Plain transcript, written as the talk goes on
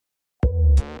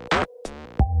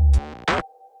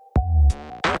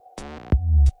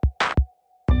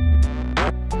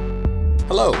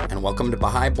Hello, and welcome to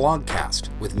Baha'i Blogcast,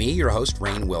 with me, your host,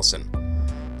 Rainn Wilson.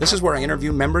 This is where I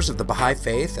interview members of the Baha'i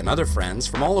Faith and other friends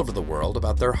from all over the world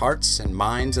about their hearts and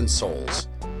minds and souls,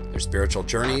 their spiritual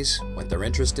journeys, what they're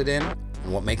interested in,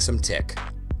 and what makes them tick.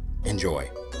 Enjoy.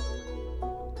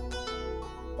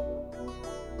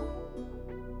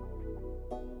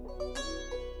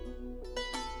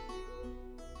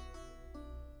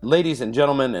 Ladies and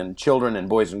gentlemen and children and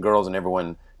boys and girls and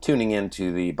everyone tuning in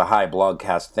to the Baha'i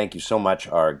Blogcast, thank you so much.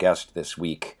 Our guest this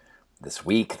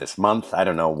month, I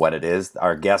don't know what it is.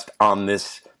 Our guest on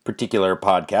this particular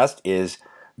podcast is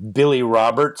Billy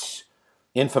Roberts,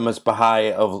 infamous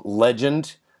Baha'i of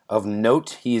legend, of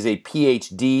note. He's a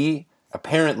PhD,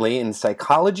 apparently, in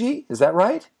psychology. Is that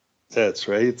right? That's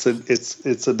right.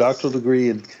 It's a doctoral degree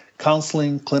in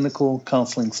clinical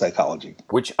counseling psychology.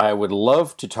 Which I would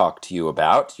love to talk to you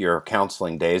about, your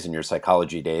counseling days and your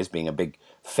psychology days, being a big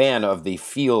fan of the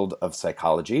field of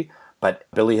psychology. But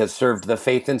Billy has served the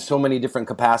faith in so many different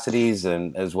capacities,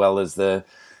 and as well as the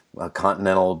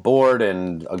Continental Board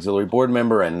and Auxiliary Board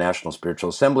member and National Spiritual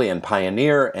Assembly and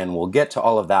pioneer, and we'll get to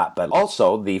all of that, but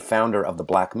also the founder of the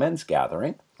Black Mens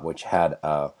Gathering, which had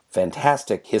a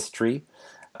fantastic history.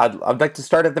 I'd like to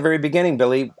start at the very beginning,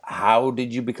 Billy. How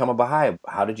did you become a Baha'i?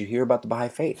 How did you hear about the Baha'i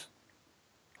Faith?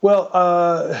 Well,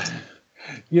 I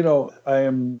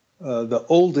am the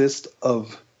oldest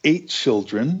of 8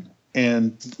 children,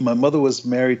 and my mother was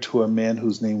married to a man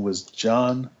whose name was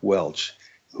John Welch,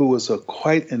 who was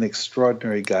quite an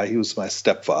extraordinary guy. He was my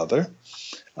stepfather.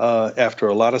 After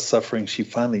a lot of suffering, she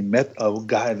finally met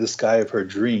this guy of her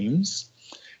dreams,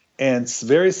 and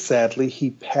very sadly, he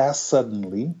passed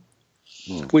suddenly,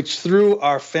 which threw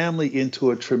our family into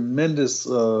a tremendous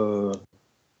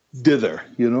dither,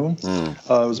 It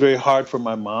was very hard for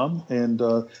my mom. And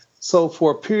so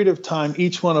for a period of time,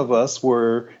 each one of us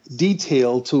were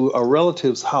detailed to a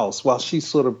relative's house while she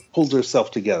sort of pulled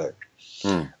herself together.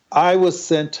 I was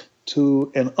sent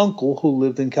to an uncle who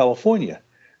lived in California,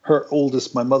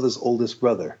 my mother's oldest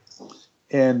brother.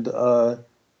 And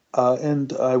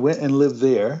I went and lived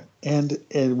there and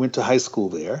went to high school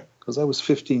there, because I was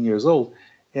 15 years old,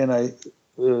 and I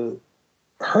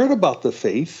heard about the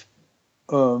faith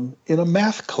in a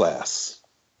math class.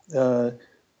 The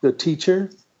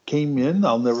teacher came in,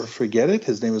 I'll never forget it,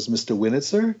 his name was Mr.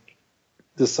 Winitzer,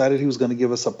 decided he was going to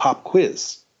give us a pop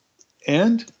quiz.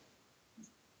 And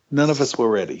none of us were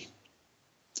ready.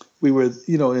 We were,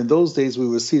 in those days, we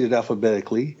were seated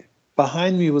alphabetically.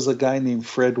 Behind me was a guy named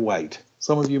Fred White.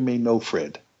 Some of you may know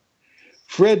Fred.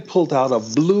 Fred pulled out a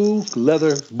blue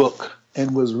leather book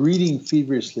and was reading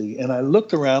feverishly. And I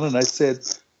looked around and I said,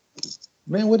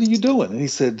 "Man, what are you doing?" And he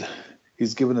said,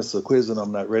 "He's giving us a quiz and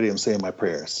I'm not ready. I'm saying my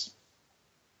prayers."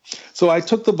 So I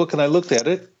took the book and I looked at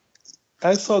it.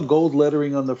 I saw gold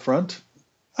lettering on the front.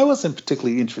 I wasn't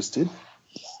particularly interested.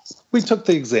 We took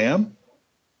the exam.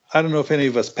 I don't know if any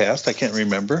of us passed. I can't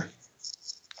remember.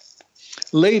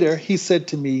 Later, he said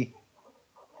to me,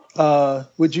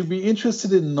 "Would you be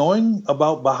interested in knowing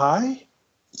about Baha'i?"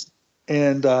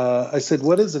 And I said,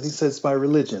 "What is it?" He said, "It's my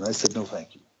religion." I said, "No,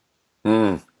 thank you."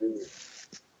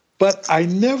 But I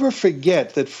never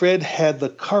forget that Fred had the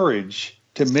courage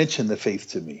to mention the faith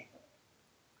to me.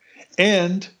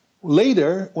 And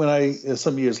later,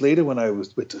 some years later, when I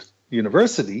was with the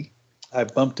university, I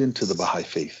bumped into the Baha'i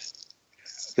Faith.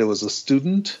 There was a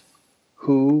student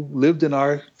who lived in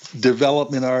our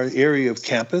area of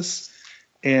campus,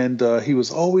 and he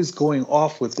was always going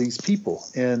off with these people.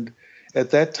 And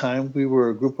at that time, we were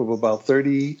a group of about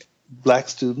 30 black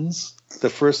students, the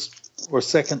first or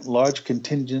second large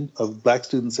contingent of black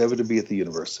students ever to be at the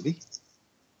university.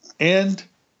 And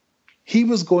he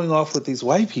was going off with these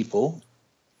white people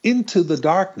into the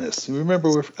darkness. You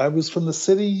remember, I was from the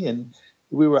city, and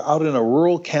we were out in a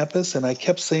rural campus, and I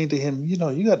kept saying to him, you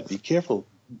got to be careful.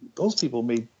 Those people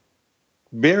may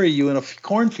bury you in a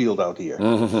cornfield out here.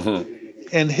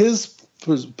 And his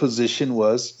position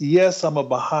was, yes, I'm a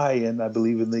Baha'i, and I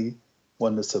believe in the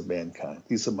oneness of mankind.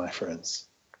 These are my friends.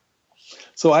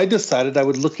 So I decided I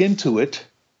would look into it,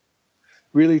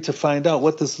 really to find out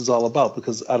what this is all about,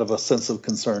 because out of a sense of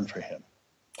concern for him.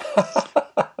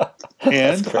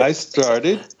 And I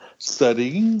started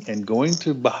studying and going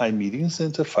to Baha'i meetings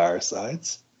and to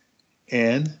firesides,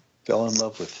 and fell in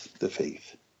love with the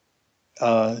faith.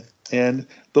 And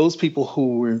those people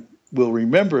who will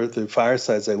remember the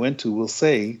firesides I went to will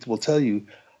tell you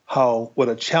what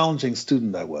a challenging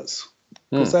student I was,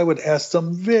 because I would ask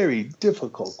some very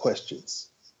difficult questions.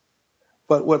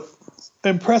 But what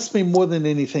impressed me more than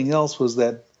anything else was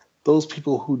that those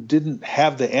people who didn't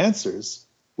have the answers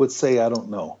would say, "I don't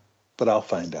know, but I'll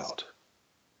find out."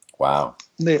 Wow.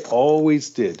 And they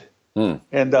always did. And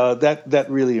that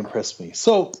really impressed me.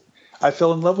 So I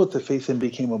fell in love with the faith and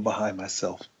became a Baha'i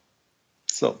myself.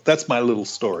 So that's my little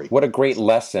story. What a great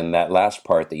lesson, that last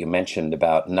part that you mentioned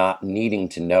about not needing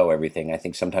to know everything. I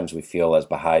think sometimes we feel as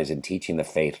Baha'is in teaching the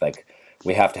faith like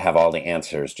we have to have all the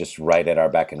answers just right at our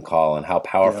beck and call, and how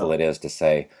powerful Yeah. it is to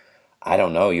say, I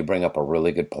don't know, you bring up a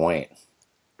really good point.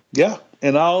 Yeah,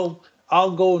 and I'll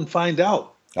go and find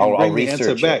out and I'll bring the answer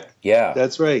research it. back. Yeah.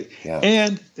 That's right. Yeah.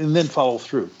 And then follow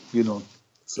through,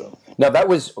 So Now, that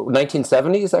was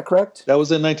 1970, is that correct? that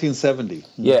was in 1970.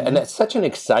 Yeah, and that's such an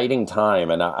exciting time.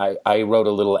 And I wrote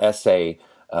a little essay,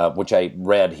 which I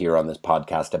read here on this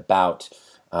podcast, about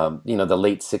the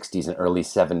late 60s and early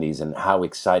 70s, and how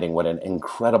exciting, what an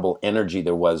incredible energy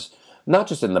there was, not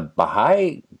just in the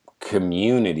Baha'i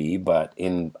community, but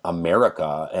in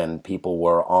America. And people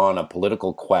were on a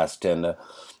political quest and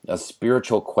a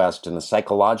spiritual quest and a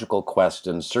psychological quest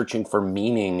and searching for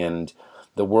meaning, and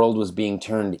the world was being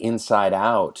turned inside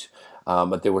out.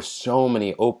 But there were so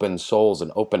many open souls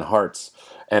and open hearts.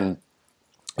 And,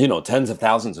 tens of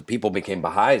thousands of people became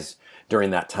Baha'is during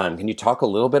that time. Can you talk a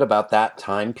little bit about that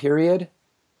time period?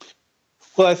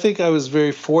 Well, I think I was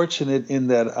very fortunate in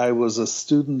that I was a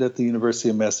student at the University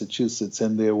of Massachusetts,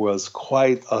 and there was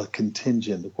quite a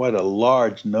contingent, quite a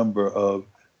large number of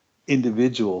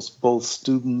individuals, both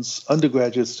students,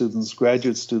 undergraduate students,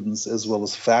 graduate students, as well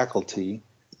as faculty,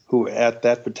 who were at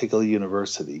that particular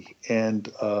university.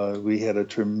 And we had a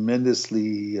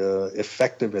tremendously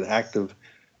effective and active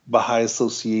Baha'i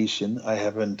Association. I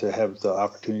happened to have the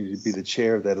opportunity to be the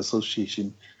chair of that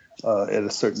association at a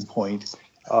certain point.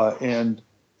 And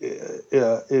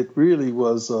it really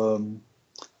was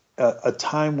a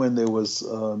time when there was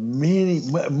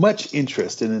much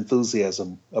interest and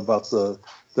enthusiasm about the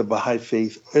Baha'i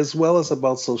faith, as well as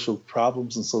about social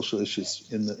problems and social issues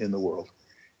in the world.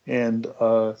 And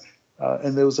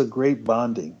there was a great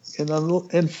bonding.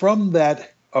 And from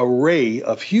that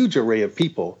huge array of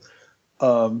people,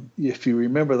 if you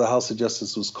remember, the House of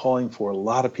Justice was calling for a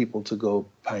lot of people to go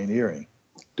pioneering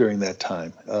during that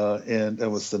time, and that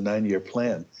was the 9-year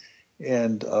plan.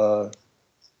 And so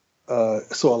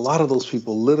a lot of those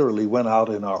people literally went out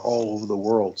and are all over the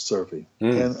world serving.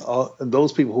 And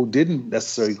those people who didn't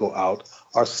necessarily go out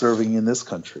are serving in this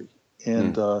country.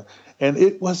 And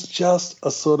it was just a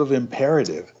sort of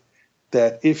imperative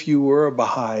that if you were a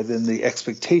Baha'i, then the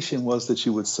expectation was that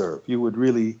you would serve. You would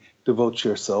really devote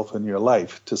yourself and your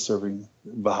life to serving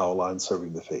Baha'u'llah and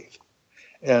serving the faith.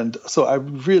 And so I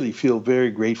really feel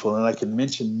very grateful, and I can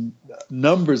mention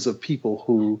numbers of people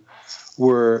who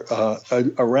were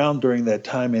around during that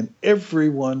time, and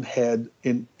everyone had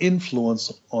an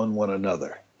influence on one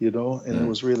another, and it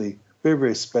was really very,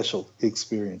 very special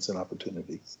experience and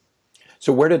opportunity.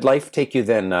 So where did life take you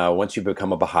then, once you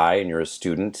become a Baha'i and you're a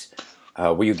student?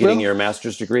 Were you getting your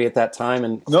master's degree at that time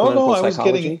in clinical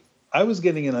psychology? I was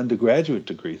getting an undergraduate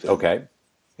degree then. Okay.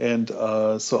 And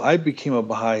so I became a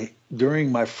Baha'i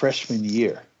during my freshman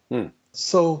year.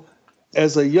 So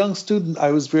as a young student,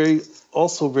 I was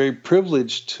also very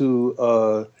privileged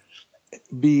to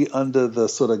be under the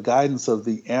sort of guidance of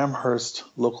the Amherst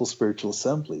Local Spiritual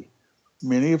Assembly,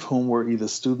 many of whom were either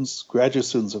students, graduate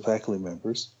students, or faculty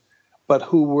members, but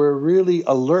who were really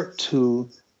alert to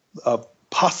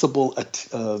possible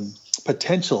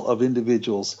potential of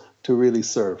individuals to really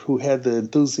serve, who had the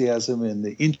enthusiasm and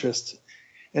the interest.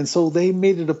 And so they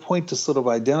made it a point to sort of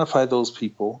identify those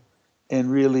people and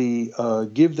really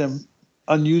give them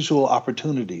unusual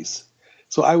opportunities.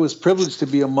 So I was privileged to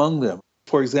be among them.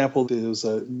 For example, there was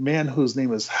a man whose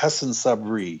name is Hassan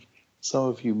Sabri. Some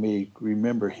of you may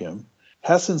remember him.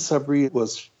 Hassan Sabri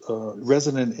was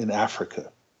resident in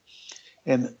Africa.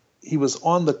 And he was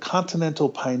on the Continental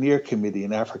Pioneer Committee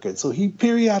in Africa. So he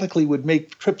periodically would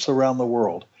make trips around the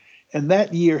world. And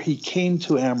that year he came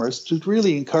to Amherst to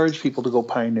really encourage people to go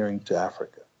pioneering to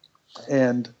Africa.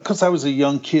 And because I was a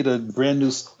young kid, a brand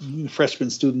new freshman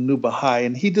student, new Baha'i,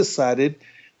 and he decided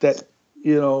that,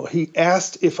 he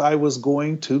asked if I was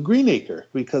going to Greenacre,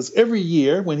 because every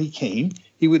year when he came,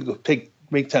 he would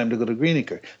make time to go to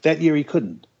Greenacre. That year he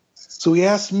couldn't. So he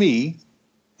asked me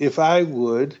if I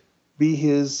would be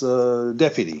his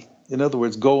deputy. In other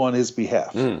words, go on his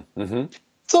behalf.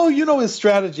 So, his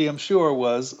strategy, I'm sure,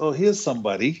 was, here's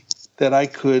somebody that I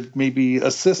could maybe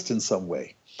assist in some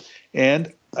way.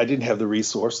 And I didn't have the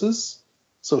resources,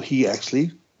 so he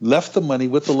actually left the money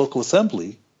with the local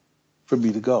assembly for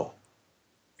me to go.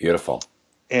 Beautiful.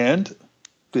 And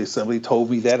the assembly told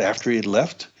me that after he had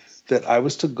left, that I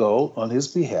was to go on his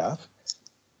behalf,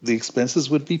 the expenses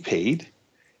would be paid,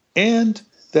 and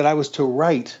that I was to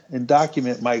write and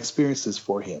document my experiences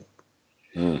for him.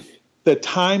 the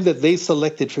time that they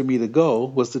selected for me to go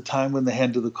was the time when the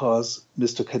Hand of the Cause,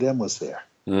 Mr. Kadem, was there.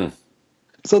 Mm.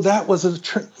 So that was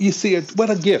you see, what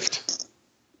a gift.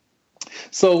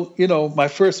 So, my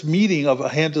first meeting of a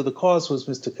Hand of the Cause was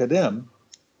Mr. Kadem,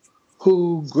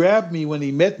 who grabbed me when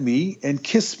he met me and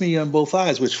kissed me on both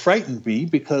eyes, which frightened me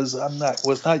because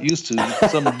was not used to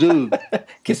some dude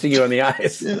kissing you on the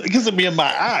eyes, kissing me in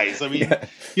my eyes. I mean,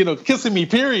 kissing me.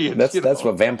 Period. That's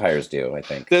what vampires do, I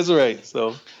think. That's right.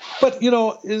 So, but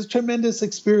it's a tremendous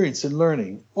experience in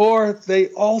learning. Or they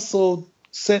also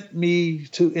sent me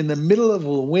in the middle of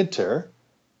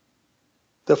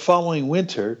the following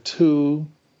winter, to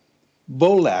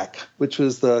Bolak, which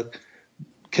was the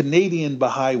Canadian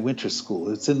Baha'i Winter School.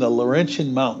 It's in the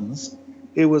Laurentian Mountains.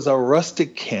 It was a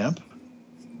rustic camp,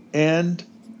 and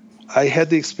I had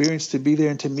the experience to be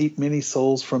there and to meet many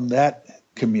souls from that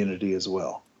community as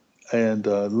well, and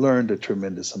learned a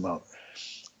tremendous amount.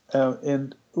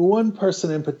 And one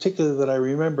person in particular that I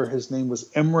remember, his name was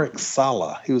Emmerich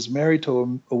Sala. He was married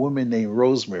to a woman named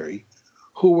Rosemary,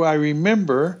 who I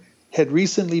remember had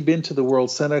recently been to the World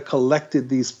Center, collected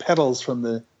these petals from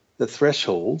the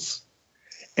thresholds,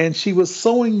 and she was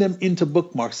sewing them into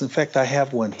bookmarks. In fact, I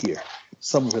have one here,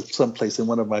 someplace in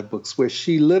one of my books, where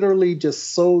she literally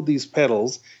just sewed these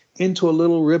petals into a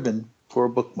little ribbon for a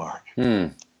bookmark.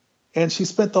 Mm. And she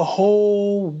spent the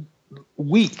whole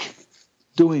week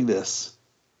doing this,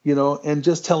 and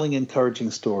just telling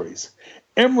encouraging stories.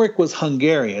 Emmerich was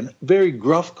Hungarian, very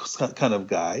gruff kind of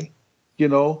guy,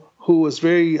 who was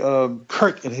very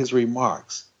curt in his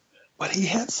remarks. But he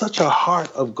had such a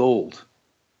heart of gold.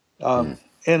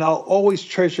 And I'll always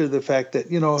treasure the fact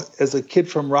that, as a kid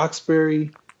from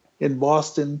Roxbury in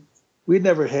Boston, we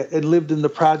never had, and lived in the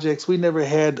projects, we never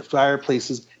had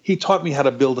fireplaces. He taught me how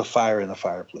to build a fire in a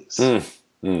fireplace. So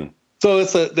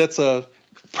that's a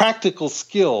practical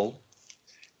skill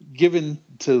given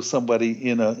to somebody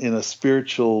in a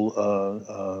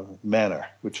spiritual manner,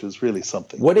 which was really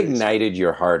something. What ignited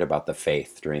your heart about the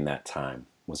faith during that time?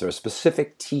 Was there a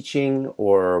specific teaching,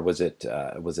 or was it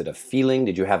a feeling?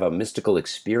 Did you have a mystical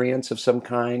experience of some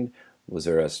kind? Was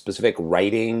there a specific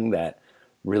writing that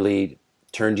really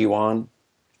turned you on?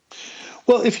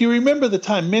 Well, if you remember the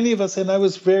time, many of us, and I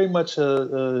was very much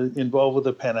involved with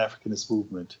the Pan-Africanist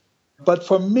movement, but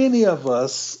for many of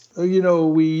us,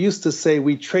 we used to say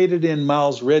we traded in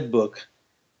Miles' Red Book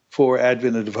for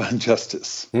Advent of Divine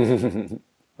Justice.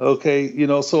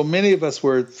 Okay, so many of us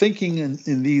were thinking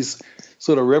in these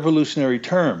sort of revolutionary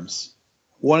terms,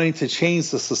 wanting to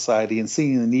change the society and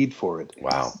seeing the need for it.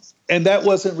 Wow. And that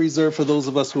wasn't reserved for those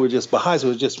of us who were just Baha'is. It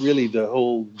was just really the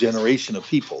whole generation of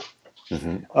people.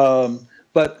 Mm-hmm.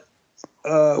 But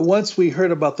once we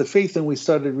heard about the faith and we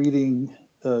started reading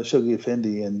Shoghi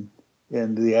Effendi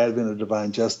and the Advent of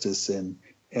Divine Justice and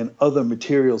other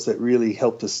materials that really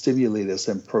helped to stimulate us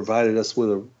and provided us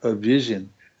with a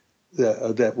vision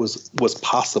that was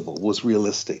possible, was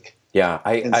realistic. Yeah,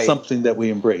 something that we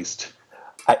embraced.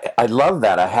 I love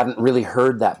that. I haven't really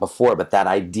heard that before, but that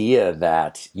idea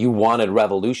that you wanted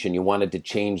revolution, you wanted to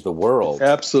change the world.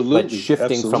 Absolutely. But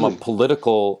shifting from a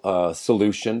political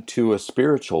solution to a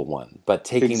spiritual one, but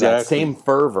taking that same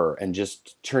fervor and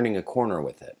just turning a corner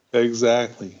with it.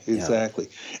 Exactly. Yeah.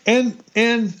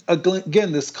 And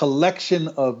again, this collection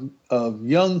of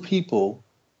young people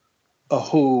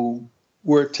who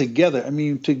were together. I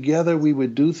mean, together we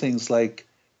would do things like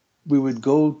we would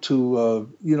go to,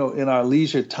 in our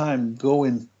leisure time, go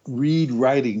and read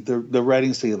the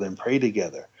writings together and pray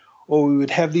together. Or we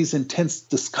would have these intense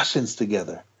discussions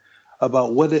together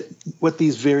about what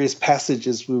these various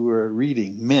passages we were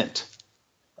reading meant.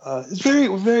 It's very,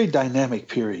 very dynamic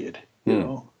period,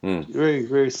 very,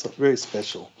 very, very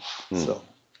special. So,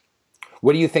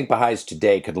 what do you think Baha'is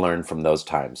today could learn from those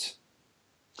times?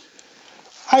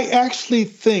 I actually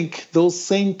think those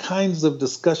same kinds of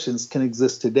discussions can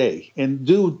exist today and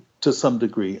do to some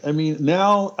degree. I mean,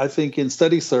 now I think in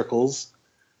study circles,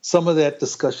 some of that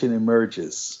discussion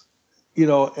emerges,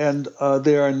 and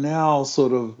there are now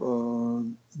sort of,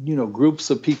 groups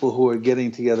of people who are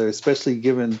getting together, especially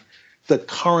given the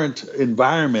current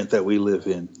environment that we live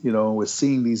in. We're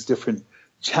seeing these different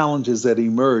challenges that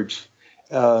emerge,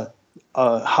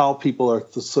 how people are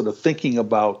sort of thinking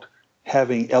about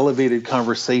having elevated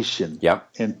conversation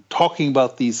and talking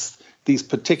about these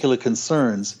particular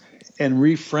concerns and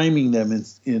reframing them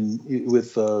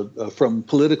from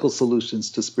political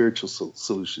solutions to spiritual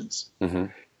solutions,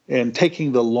 and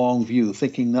taking the long view,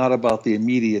 thinking not about the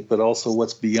immediate but also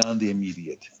what's beyond the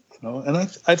immediate. And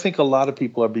I think a lot of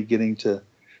people are beginning to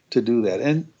do that.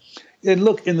 And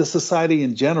look, in the society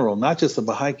in general, not just the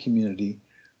Baha'i community,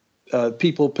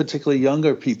 people, particularly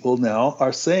younger people now,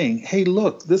 are saying, hey,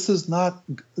 look, this is not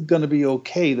going to be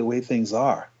okay the way things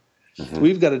are. Mm-hmm.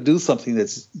 We've got to do something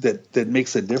that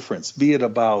makes a difference, be it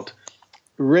about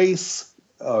race,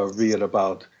 or be it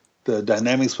about the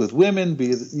dynamics with women,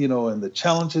 be it, and the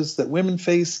challenges that women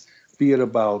face, be it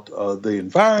about the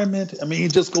environment. I mean,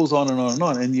 it just goes on and on and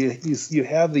on. And you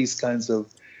have these kinds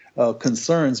of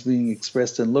concerns being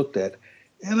expressed and looked at.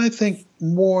 And I think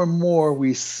more and more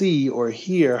we see or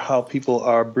hear how people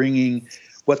are bringing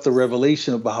what the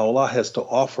revelation of Baha'u'llah has to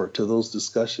offer to those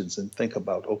discussions, and think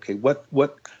about, okay,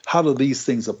 how do these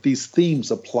themes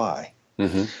apply?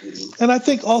 Mm-hmm. And I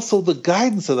think also the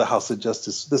guidance of the House of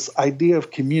Justice, this idea of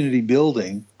community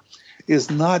building, is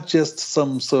not just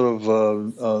some sort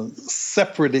of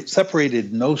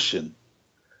separated notion,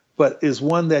 but is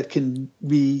one that can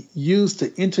be used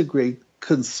to integrate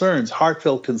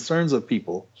heartfelt concerns of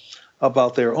people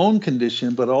about their own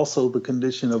condition, but also the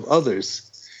condition of others,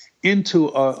 into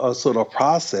a sort of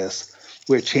process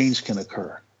where change can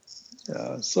occur.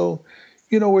 So,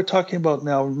 we're talking about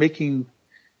now making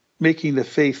the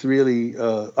faith really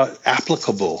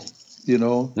applicable,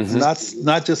 mm-hmm.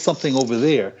 not just something over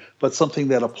there, but something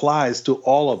that applies to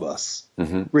all of us,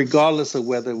 mm-hmm. regardless of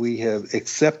whether we have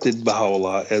accepted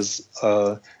Baha'u'llah as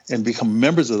and become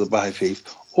members of the Baha'i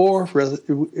Faith, or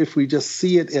if we just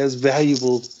see it as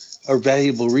a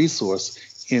valuable resource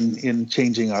in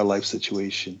changing our life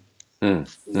situation.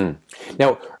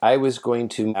 Now, I was going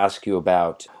to ask you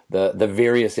about the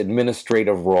various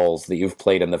administrative roles that you've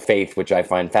played in the faith, which I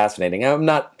find fascinating. I'm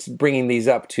not bringing these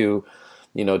up to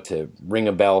ring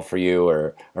a bell for you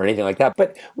or anything like that.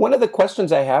 But one of the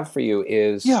questions I have for you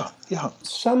is,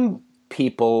 some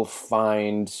people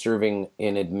find serving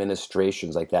in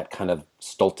administrations like that kind of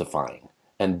stultifying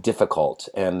and difficult.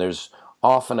 And there's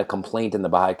often a complaint in the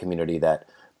Baha'i community that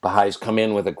Baha'is come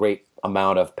in with a great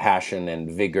amount of passion and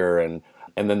vigor, and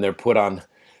then they're put on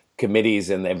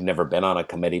committees and they've never been on a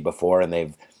committee before, and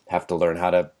they have to learn how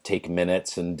to take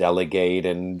minutes and delegate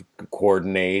and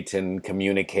coordinate and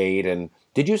communicate. And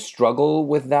did you struggle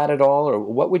with that at all? Or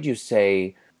what would you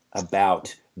say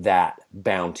about that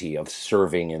bounty of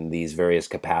serving in these various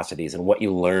capacities and what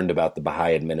you learned about the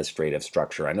Baha'i administrative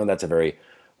structure? I know that's a very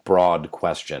broad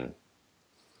question.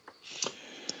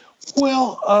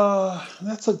 Well,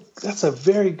 that's a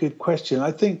very good question.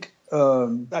 I think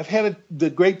I've had the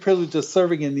great privilege of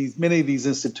serving in many of these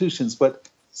institutions, but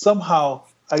somehow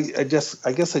I guess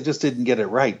I just didn't get it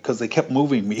right, because they kept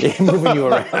moving me. Moving you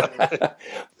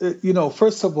around.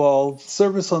 First of all,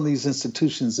 service on these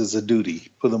institutions is a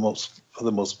duty for the most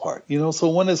part. So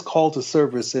one is called to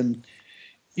service, and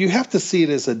you have to see it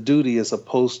as a duty as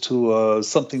opposed to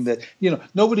something that,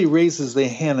 nobody raises their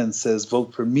hand and says,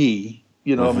 vote for me.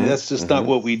 Mm-hmm, I mean, that's just mm-hmm. not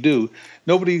what we do.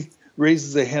 Nobody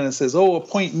raises their hand and says, oh,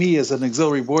 appoint me as an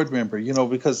auxiliary board member,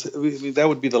 because that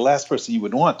would be the last person you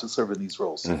would want to serve in these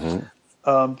roles.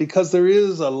 Mm-hmm. Because there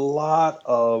is a lot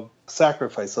of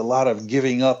sacrifice, a lot of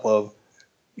giving up of,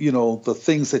 the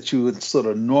things that you would sort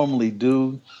of normally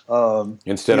do.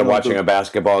 Instead of watching a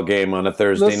basketball game on a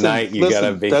Thursday night, you got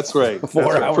to be that's right.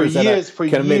 4 hours for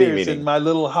years in my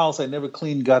little house, I never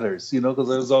cleaned gutters,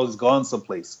 because I was always gone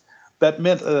someplace. That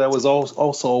meant that I was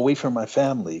also away from my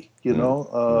family,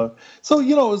 So,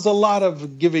 it was a lot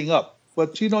of giving up.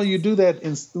 But, you do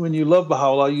that when you love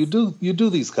Baha'u'llah, you do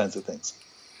these kinds of things.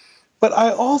 But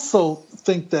I also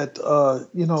think that,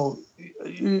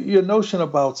 your notion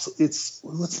about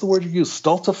what's the word you use,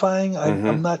 stultifying? Mm-hmm.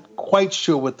 I'm not quite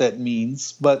sure what that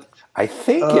means, but I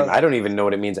think I don't even know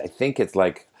what it means. I think it's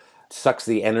like sucks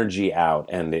the energy out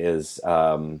and is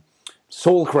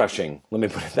soul crushing. Let me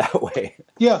put it that way.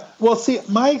 Yeah. Well, see,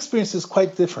 my experience is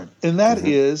quite different, and that mm-hmm.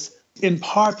 is in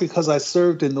part because I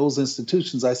served in those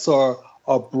institutions. I saw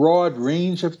a broad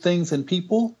range of things and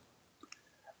people.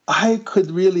 I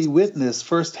could really witness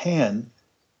firsthand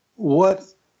what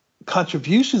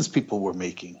contributions people were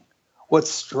making, what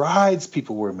strides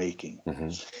people were making.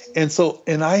 Mm-hmm.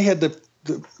 And I had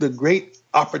the great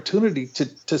opportunity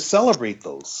to celebrate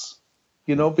those,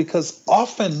 because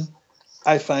often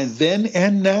I find then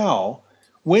and now,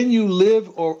 when you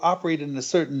live or operate in a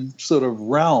certain sort of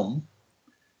realm,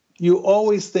 you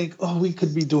always think, oh, we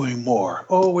could be doing more.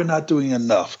 Oh, we're not doing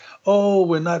enough. Oh,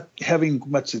 we're not having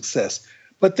much success.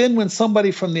 But then when somebody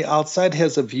from the outside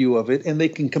has a view of it and they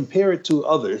can compare it to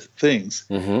other things,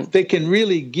 mm-hmm. they can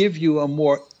really give you a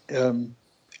more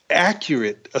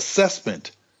accurate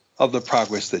assessment of the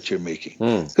progress that you're making.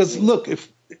 Because look,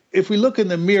 if we look in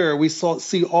the mirror, we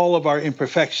see all of our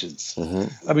imperfections.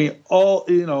 Mm-hmm. I mean,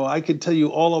 I can tell you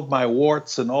all of my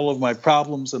warts and all of my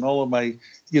problems and all of my,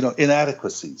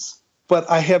 inadequacies. But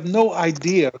I have no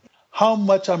idea how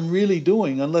much I'm really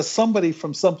doing unless somebody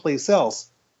from someplace else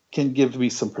can give me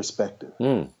some perspective.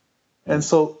 And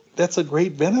so that's a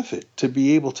great benefit to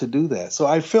be able to do that. So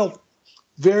I felt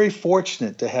very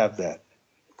fortunate to have that.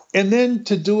 And then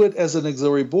to do it as an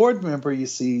auxiliary board member, you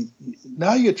see,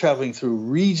 now you're traveling through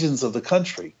regions of the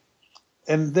country.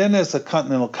 And then as a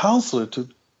continental counselor,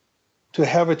 to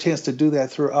have a chance to do that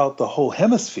throughout the whole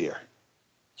hemisphere,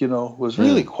 was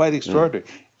really quite extraordinary.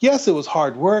 Yes, it was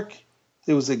hard work.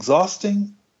 It was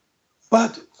exhausting.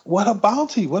 But what a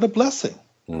bounty, what a blessing,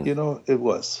 it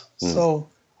was. So,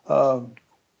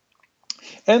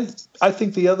 and I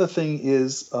think the other thing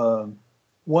is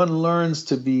one learns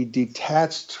to be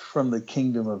detached from the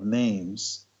kingdom of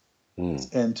names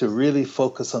and to really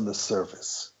focus on the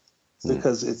service.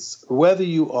 Because it's whether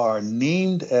you are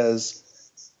named as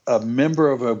a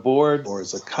member of a board or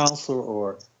as a counselor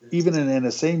or even an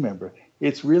NSA member,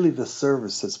 it's really the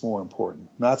service that's more important,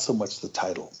 not so much the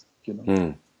title.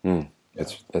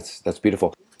 That's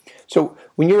beautiful. So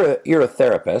when you're a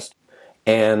therapist,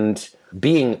 and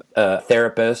being a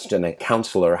therapist and a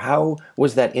counselor, how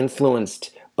was that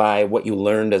influenced by what you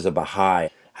learned as a Baha'i?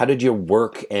 How did your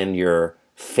work and your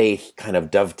faith kind of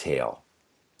dovetail?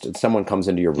 Someone comes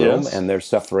into your room and they're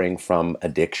suffering from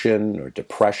addiction or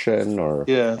depression or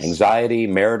anxiety,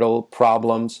 marital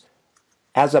problems.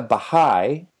 As a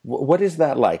Baha'i, what is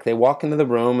that like? They walk into the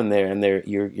room and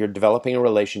you're developing a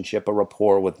relationship, a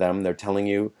rapport with them. They're telling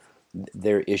you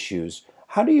their issues.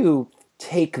 How do you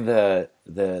take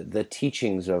the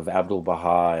teachings of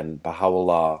Abdu'l-Baha and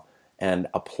Baha'u'llah and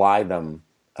apply them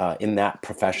in that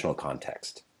professional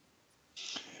context?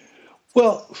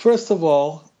 Well, first of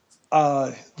all,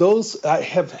 I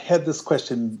have had this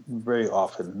question very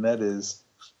often, and that is,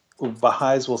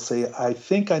 Baha'is will say, I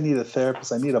think I need a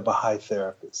therapist. I need a Baha'i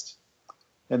therapist.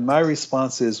 And my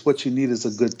response is, what you need is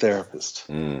a good therapist.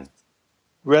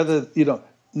 Rather,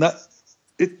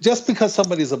 just because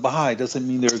somebody's a Baha'i doesn't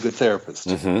mean they're a good therapist.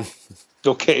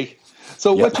 Okay?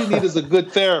 So what you need is a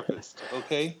good therapist,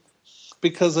 okay?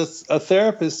 Because a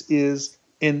therapist is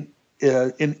an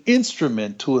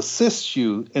instrument to assist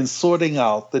you in sorting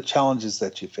out the challenges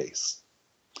that you face.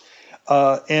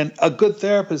 And a good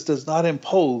therapist does not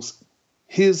impose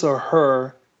his or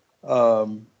her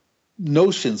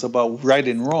notions about right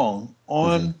and wrong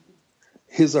on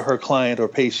his or her client or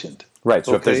patient. Right.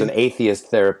 So if there's an atheist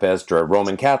therapist or a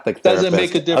Roman Catholic therapist, doesn't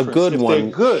make a difference. A good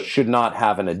one should not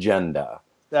have an agenda.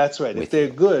 That's right. If they're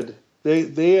good,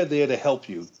 they are there to help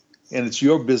you, and it's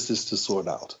your business to sort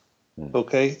out.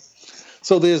 Okay?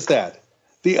 So there's that.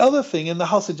 The other thing in the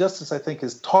House of Justice, I think,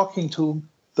 is talking to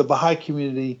the Baha'i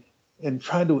community and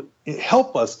trying to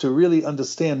help us to really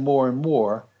understand more and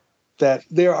more that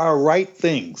there are right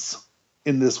things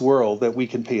in this world that we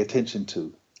can pay attention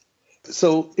to.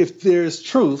 So if there's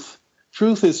truth,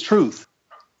 truth is truth.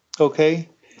 Okay?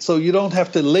 So you don't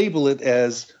have to label it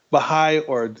as Baha'i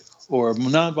or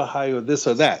non-Baha'i or this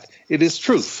or that. It is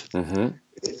truth.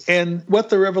 And what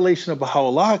the revelation of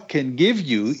Baha'u'llah can give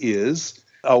you is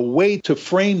a way to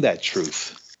frame that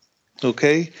truth.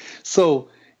 Okay? So,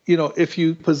 if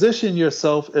you position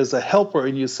yourself as a helper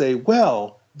and you say,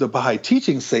 well, the Baha'i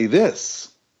teachings say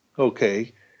this,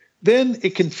 okay, then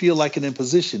it can feel like an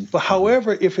imposition. But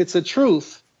however, if it's a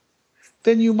truth,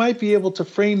 then you might be able to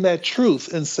frame that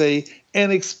truth and say,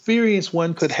 an experience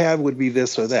one could have would be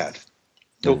this or that.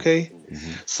 Okay?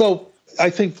 So I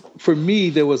think for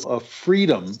me, there was a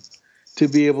freedom to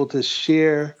be able to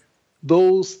share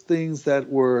those things that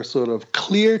were sort of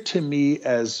clear to me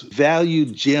as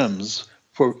valued gems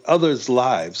for others'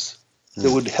 lives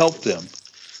that would help them.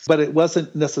 But it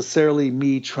wasn't necessarily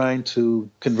me trying to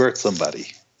convert somebody.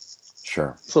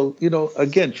 Sure. So,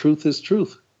 again, truth is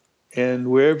truth. And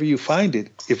wherever you find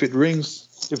it, if it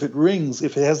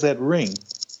has that ring,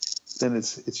 then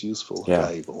it's useful,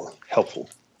 valuable, helpful.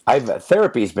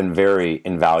 Therapy has been very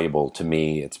invaluable to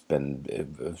me. It's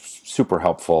been super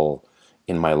helpful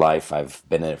in my life. I've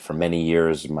been in it for many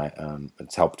years.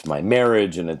 It's helped my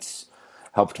marriage, and it's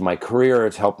helped my career.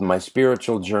 It's helped my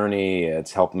spiritual journey.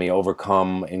 It's helped me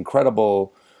overcome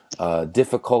incredible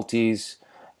difficulties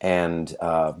and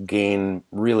gain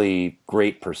really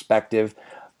great perspective.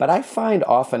 But I find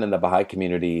often in the Baha'i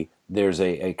community, there's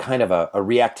a kind of a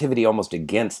reactivity almost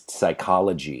against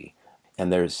psychology.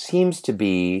 And there seems to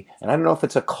be, and I don't know if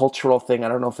it's a cultural thing. I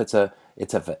don't know if it's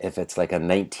like a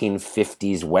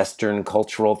 1950s Western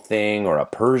cultural thing or a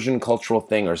Persian cultural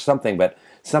thing or something, but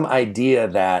some idea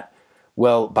that,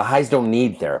 well, Baha'is don't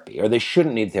need therapy or they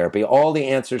shouldn't need therapy. All the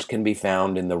answers can be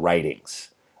found in the writings.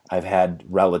 I've had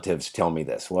relatives tell me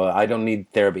this. Well, I don't need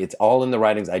therapy. It's all in the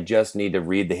writings. I just need to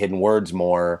read the hidden words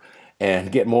more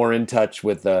and get more in touch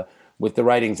with the with the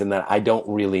writings, in that I don't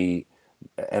really,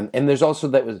 and there's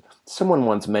also someone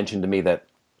once mentioned to me that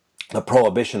a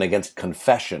prohibition against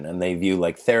confession, and they view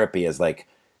like therapy as like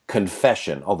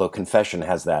confession, although confession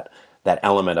has that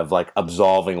element of like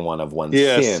absolving one of one's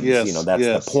sins. That's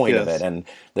the point of it. And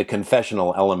the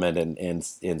confessional element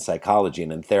in psychology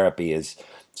and in therapy is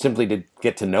simply to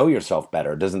get to know yourself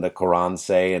better. Doesn't the Quran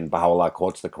say, and Baha'u'llah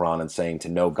quotes the Quran and saying, to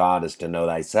know God is to know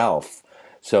thyself.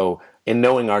 So in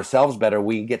knowing ourselves better,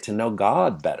 we get to know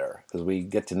God better, because we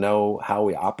get to know how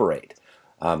we operate.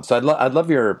 So I'd love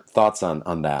your thoughts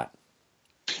on that.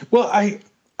 Well,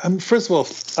 I'm first of all,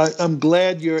 I'm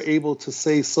glad you're able to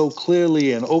say so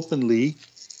clearly and openly,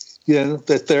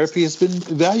 that therapy has been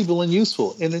valuable and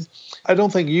useful. And I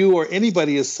don't think you or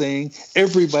anybody is saying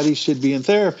everybody should be in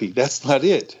therapy. That's not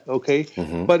it. Okay.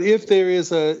 Mm-hmm. But if there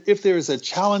is a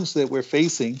challenge that we're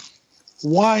facing,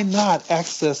 why not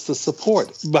access the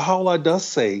support? Baha'u'llah does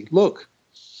say, look,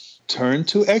 turn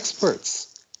to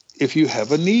experts if you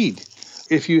have a need.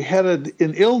 If you had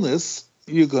an illness,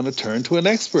 you're going to turn to an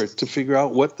expert to figure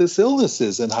out what this illness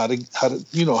is and how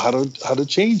to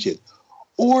change it.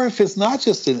 Or if it's not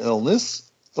just an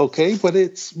illness, okay, but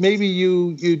it's maybe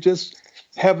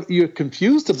you're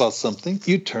confused about something,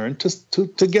 you turn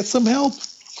to get some help.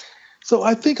 So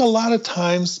I think a lot of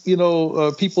times,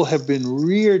 people have been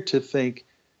reared to think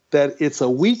that it's a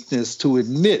weakness to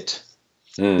admit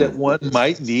that one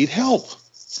might need help,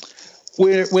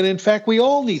 when in fact we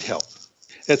all need help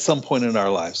at some point in our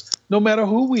lives, no matter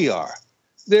who we are.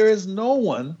 There is no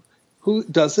one who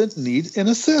doesn't need an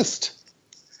assist.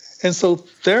 And so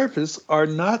therapists are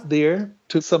not there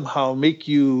to somehow make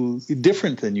you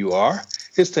different than you are.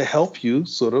 It's to help you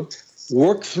sort of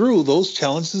work through those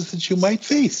challenges that you might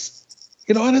face.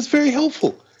 And it's very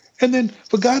helpful. And then,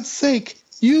 for God's sake,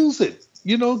 use it.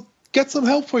 Get some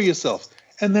help for yourself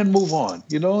and then move on.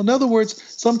 In other words,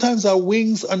 sometimes our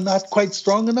wings are not quite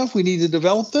strong enough. We need to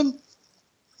develop them.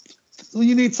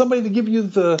 You need somebody to give you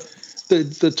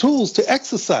the tools to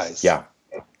exercise. Yeah.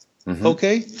 Mm-hmm.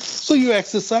 Okay? So you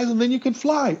exercise and then you can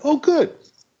fly. Oh, good.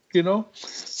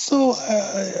 So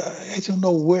I don't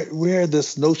know where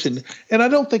this notion, and I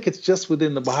don't think it's just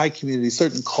within the Baha'i community.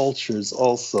 Certain cultures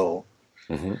also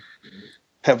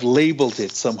have labeled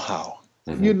it somehow.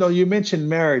 Mm-hmm. You mentioned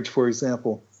marriage, for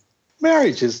example.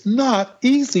 Marriage is not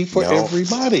easy for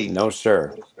everybody. No,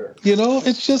 sir.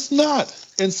 It's just not.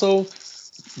 And so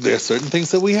there are certain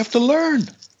things that we have to learn,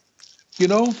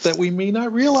 that we may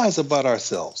not realize about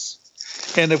ourselves.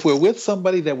 And if we're with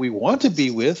somebody that we want to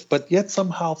be with, but yet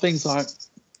somehow things aren't,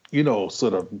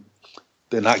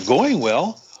 they're not going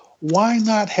well, why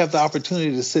not have the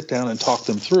opportunity to sit down and talk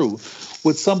them through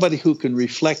with somebody who can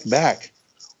reflect back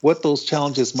what those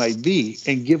challenges might be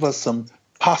and give us some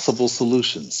possible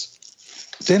solutions?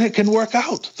 Then it can work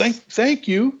out. Thank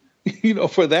you,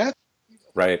 for that.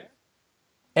 Right.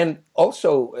 And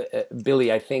also,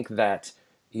 Billy, I think that,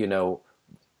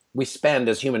 we spend,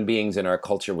 as human beings in our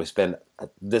culture, we spend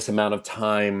this amount of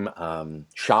time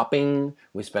shopping.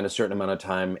 We spend a certain amount of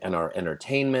time in our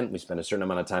entertainment. We spend a certain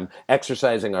amount of time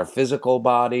exercising our physical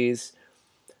bodies.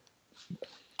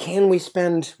 Can we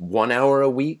spend 1 hour a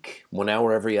week, 1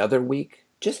 hour every other week,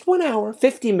 just 1 hour,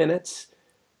 50 minutes,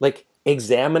 like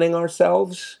examining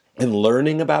ourselves and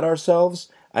learning about ourselves?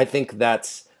 I think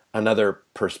that's another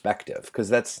perspective, because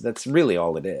that's really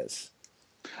all it is.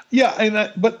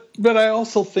 Yeah, but I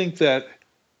also think that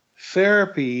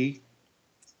therapy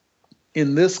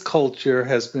in this culture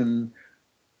has been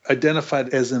identified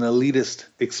as an elitist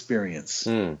experience.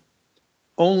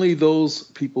 Only those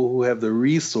people who have the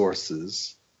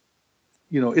resources,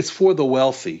 it's for the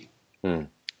wealthy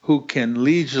who can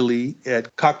leisurely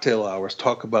at cocktail hours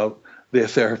talk about their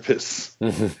therapists.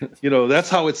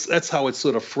 That's how it's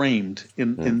sort of framed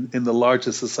in the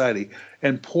larger society.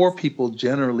 And poor people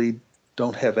generally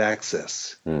don't have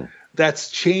access. That's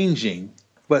changing,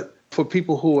 but for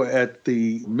people who are at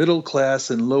the middle class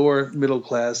and lower middle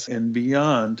class and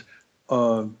beyond,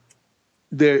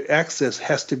 their access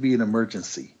has to be an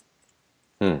emergency.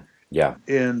 Yeah.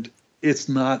 And it's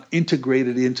not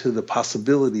integrated into the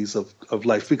possibilities of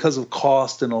life because of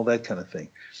cost and all that kind of thing.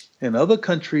 In other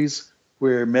countries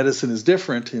where medicine is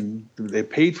different and they're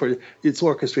paid for it, it's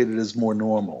orchestrated as more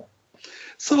normal.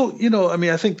 So,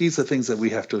 I think these are things that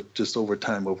we have to just over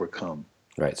time overcome.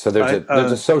 Right. So there's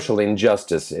a social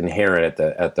injustice inherent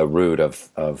at the root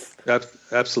of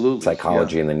absolutely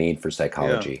psychology and the need for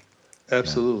psychology. Yeah,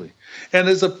 absolutely. Yeah.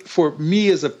 And for me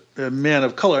as a man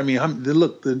of color,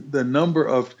 the number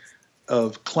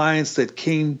of clients that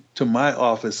came to my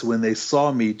office when they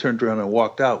saw me, turned around and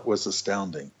walked out was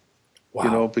astounding.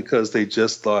 Wow. because they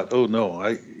just thought, oh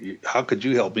no, how could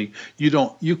you help me?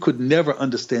 You could never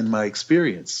understand my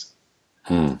experience.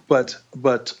 Hmm. But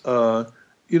a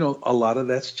lot of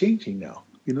that's changing now,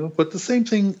 but the same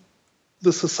thing,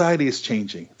 the society is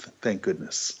changing, thank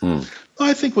goodness. Hmm.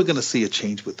 I think we're going to see a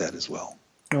change with that as well.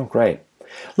 Oh, great.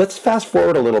 Let's fast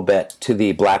forward a little bit to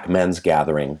the Black Men's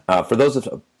Gathering. For those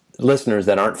of listeners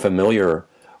that aren't familiar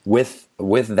with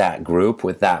that group,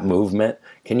 with that movement,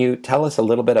 can you tell us a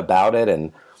little bit about it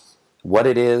and what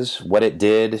it is, what it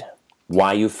did,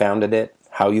 why you founded it,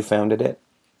 how you founded it?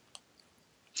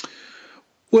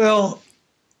 Well,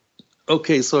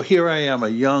 okay, so here I am, a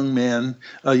young man,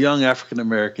 a young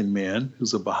African-American man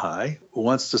who's a Baha'i, who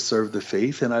wants to serve the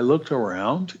faith. And I looked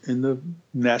around in the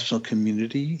national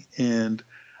community and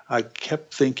I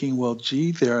kept thinking, well,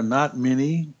 gee, there are not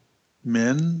many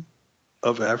men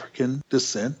of African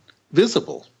descent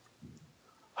visible.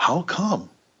 How come?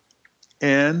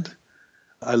 And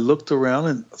I looked around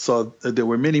and saw that there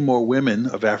were many more women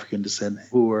of African descent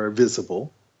who were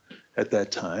visible at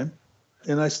that time.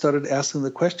 And I started asking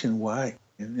the question, why?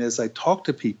 And as I talked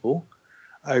to people,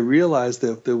 I realized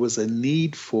that there was a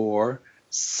need for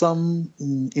some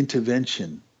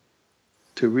intervention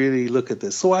to really look at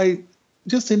this. So I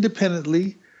just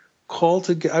independently called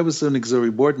together. I was an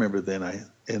auxiliary board member then,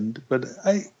 but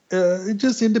I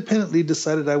just independently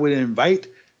decided I would invite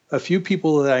a few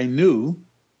people that I knew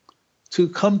to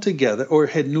come together, or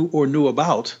knew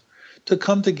about, to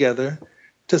come together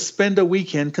to spend a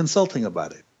weekend consulting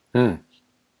about it. Hmm.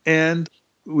 And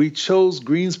we chose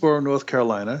Greensboro, North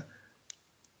Carolina,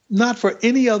 not for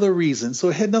any other reason. So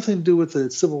it had nothing to do with the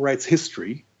civil rights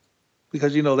history,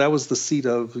 because, that was the seat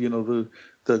of,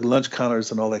 the lunch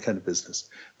counters and all that kind of business.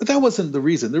 But that wasn't the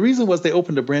reason. The reason was they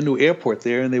opened a brand new airport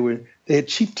there, and they had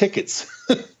cheap tickets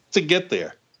to get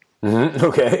there. Mm-hmm.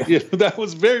 Okay. That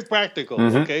was very practical.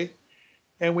 Mm-hmm. Okay.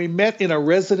 And we met in a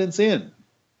residence inn.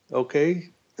 Okay.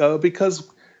 Because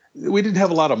we didn't have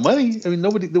a lot of money. I mean,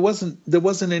 there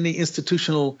wasn't any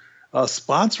institutional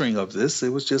sponsoring of this. It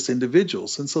was just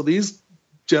individuals. And so these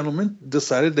gentlemen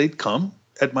decided they'd come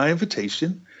at my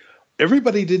invitation.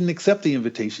 Everybody didn't accept the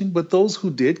invitation, but those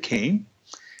who did came.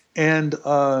 And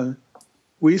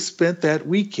we spent that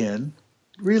weekend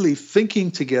really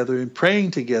thinking together and praying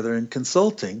together and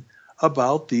consulting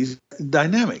about these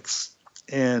dynamics.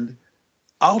 And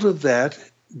out of that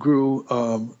grew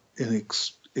an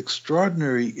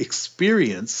extraordinary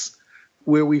experience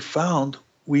where we found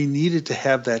we needed to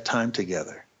have that time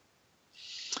together.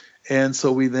 And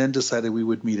so we then decided we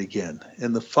would meet again.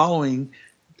 And the following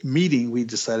meeting we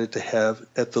decided to have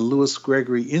at the Lewis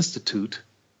Gregory Institute.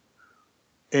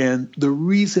 And the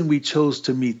reason we chose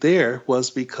to meet there was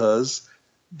because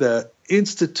the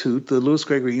institute, the Lewis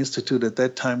Gregory Institute at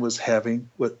that time, was having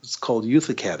what's called Youth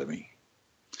Academy.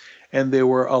 And there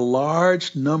were a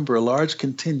large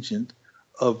contingent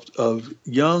of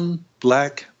young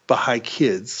Black Baha'i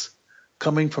kids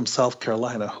coming from South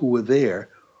Carolina who were there,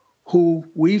 who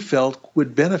we felt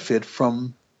would benefit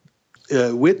from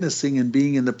witnessing and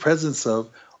being in the presence of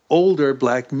older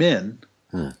Black men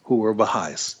who were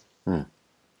Baha'is.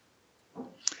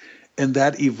 And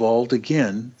that evolved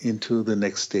again into the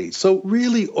next stage. So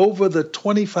really, over the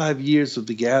 25 years of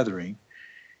the gathering,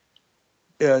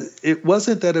 it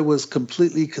wasn't that it was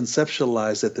completely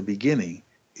conceptualized at the beginning.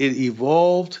 It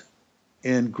evolved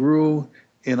and grew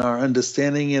in our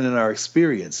understanding and in our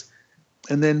experience.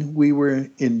 And then we were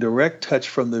in direct touch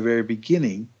from the very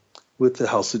beginning with the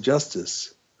House of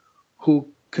Justice, who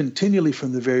continually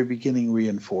from the very beginning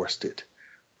reinforced it.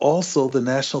 Also, the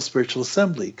National Spiritual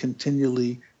Assembly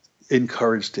continually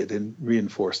encouraged it and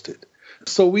reinforced it.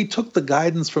 So we took the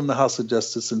guidance from the House of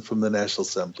Justice and from the National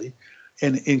Assembly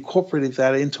and incorporated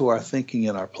that into our thinking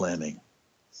and our planning,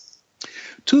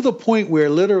 to the point where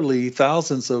literally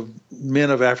thousands of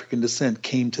men of African descent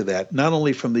came to that, not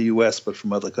only from the U.S., but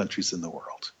from other countries in the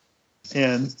world,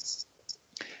 and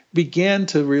began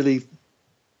to really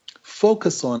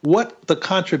focus on what the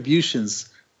contributions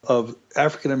of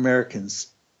African Americans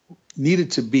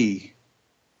needed to be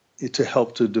to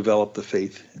help to develop the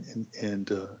faith and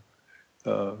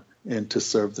to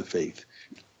serve the faith.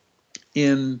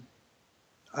 In,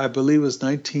 I believe it was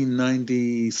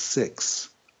 1996,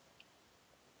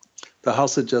 the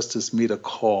House of Justice made a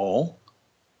call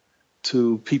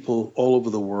to people all over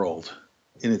the world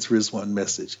in its Rizwan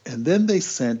message. And then they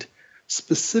sent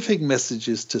specific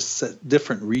messages to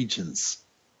different regions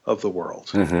of the world.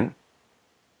 Mm-hmm.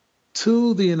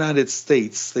 To the United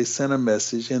States, they sent a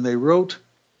message and they wrote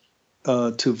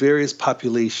to various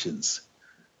populations.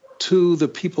 To the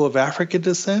people of African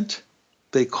descent,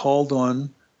 they called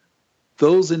on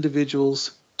those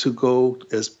individuals to go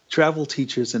as travel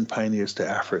teachers and pioneers to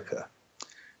Africa.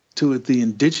 To the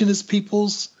indigenous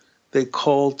peoples, they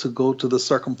called to go to the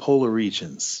circumpolar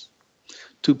regions.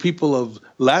 To people of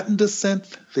Latin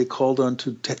descent, they called on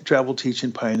to travel, teach,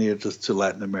 and pioneer to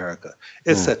Latin America,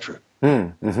 etc.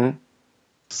 Mm-hmm.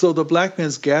 So the Black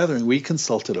Men's Gathering, we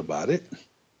consulted about it,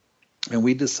 and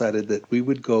we decided that we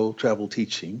would go travel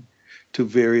teaching to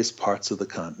various parts of the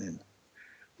continent.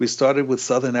 We started with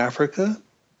Southern Africa.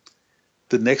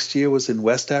 The next year was in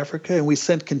West Africa, and we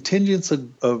sent contingents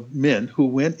of men who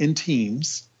went in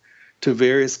teams to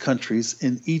various countries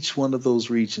in each one of those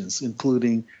regions,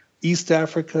 including East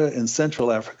Africa and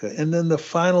Central Africa. And then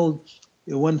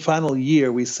one final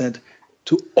year, we sent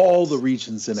to all the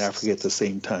regions in Africa at the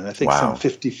same time. I think some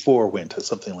 54 went or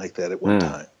something like that at one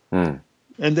time.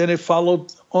 And then it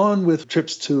followed on with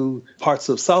trips to parts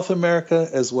of South America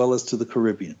as well as to the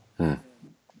Caribbean.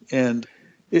 And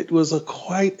it was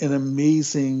quite an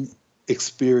amazing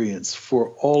experience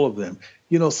for all of them.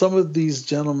 You know, some of these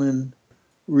gentlemen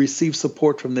received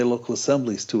support from their local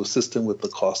assemblies to assist them with the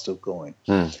cost of going.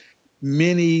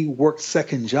 Many worked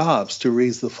second jobs to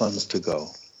raise the funds to go.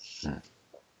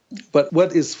 But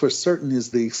what is for certain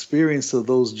is the experience of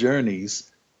those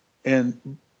journeys,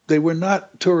 and they were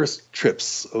not tourist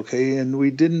trips, okay? And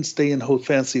we didn't stay in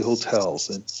fancy hotels,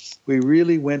 and we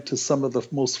really went to some of the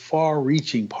most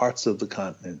far-reaching parts of the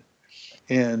continent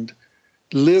and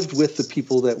lived with the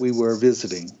people that we were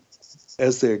visiting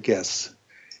as their guests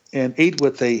and ate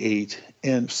what they ate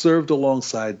and served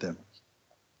alongside them.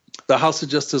 The House of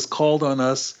Justice called on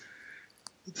us,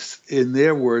 in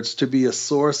their words, to be a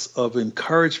source of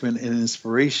encouragement and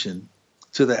inspiration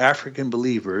to the African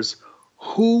believers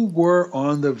who were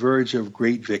on the verge of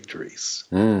great victories.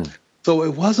 So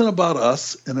it wasn't about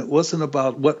us, and it wasn't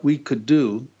about what we could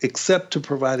do, except to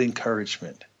provide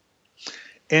encouragement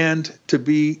and to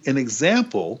be an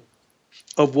example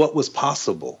of what was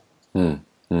possible. And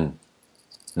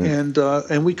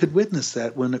we could witness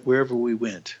that wherever we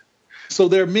went. So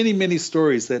there are many, many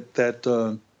stories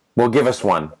that. Well, give us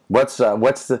one.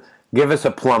 Give us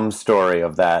a plum story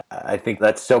of that. I think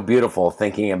that's so beautiful,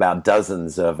 thinking about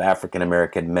dozens of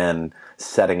African-American men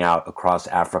setting out across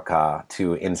Africa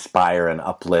to inspire and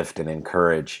uplift and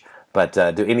encourage. But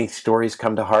do any stories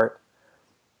come to heart?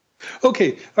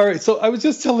 Okay. All right. So I was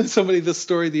just telling somebody this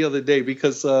story the other day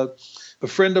because a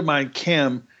friend of mine,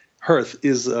 Cam Hirth,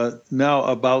 is now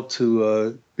about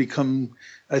to become,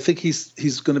 I think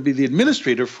he's going to be the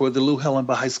administrator for the Lou Helen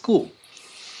Baha'i School.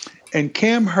 And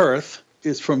Cam Hirth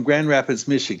is from Grand Rapids,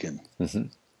 Michigan.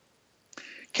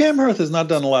 Cam Hirth has not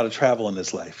done a lot of travel in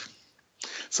his life.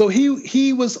 So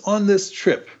he was on this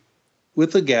trip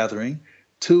with a gathering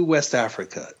to West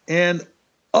Africa. And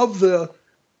of the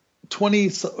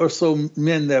 20 or so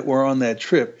men that were on that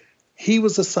trip, he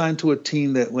was assigned to a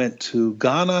team that went to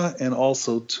Ghana and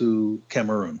also to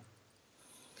Cameroon.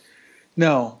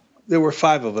 Now, there were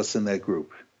 5 of us in that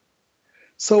group.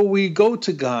 So we go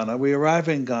to Ghana, we arrive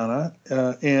in Ghana,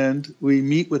 and we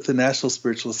meet with the National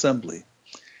Spiritual Assembly.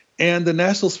 And the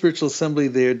National Spiritual Assembly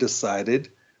there decided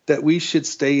that we should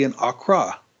stay in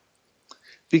Accra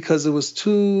because it was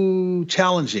too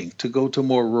challenging to go to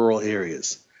more rural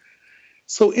areas.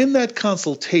 So in that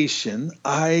consultation,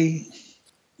 I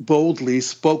boldly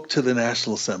spoke to the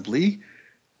National Assembly,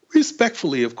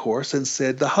 respectfully, of course, and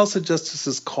said, the House of Justice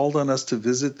has called on us to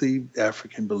visit the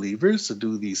African believers, to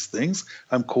do these things.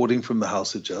 I'm quoting from the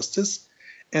House of Justice.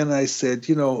 And I said,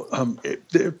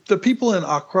 the people in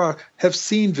Accra have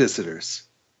seen visitors.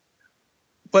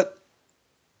 But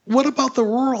what about the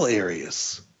rural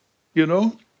areas,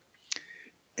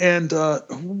 And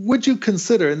would you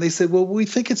consider, and they said, well, we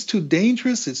think it's too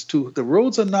dangerous. The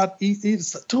roads are not easy,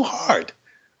 it's too hard.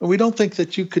 And we don't think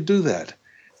that you could do that.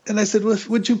 And I said, well,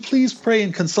 would you please pray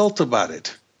and consult about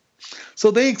it? So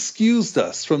they excused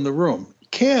us from the room.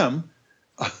 Cam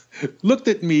looked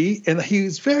at me, and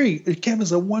Cam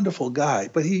is a wonderful guy,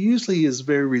 but he usually is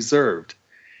very reserved.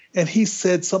 And he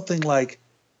said something like,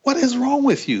 what is wrong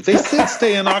with you? They said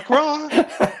stay in Accra.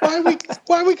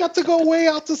 Why we got to go way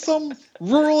out to some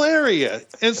rural area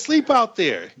and sleep out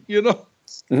there,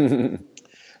 And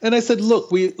I said,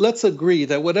 look, let's agree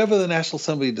that whatever the National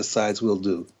Assembly decides, we'll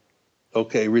do.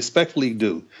 Okay, respectfully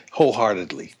do,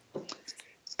 wholeheartedly.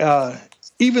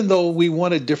 Even though we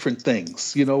wanted different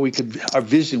things, our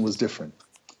vision was different.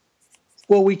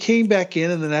 Well, we came back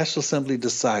in and the National Assembly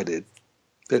decided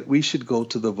that we should go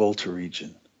to the Volta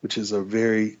region, which is a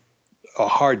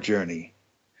hard journey.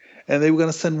 And they were going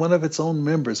to send one of its own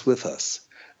members with us.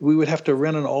 we would have to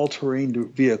rent an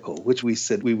all-terrain vehicle, which we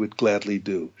said we would gladly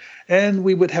do. And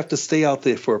we would have to stay out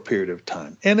there for a period of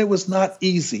time. And it was not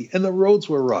easy, and the roads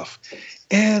were rough.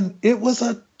 And it was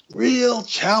a real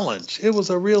challenge. It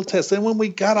was a real test. And when we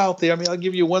got out there, I'll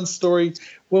give you one story.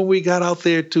 When we got out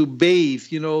there to bathe,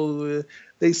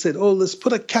 they said, oh, let's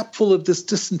put a cap full of this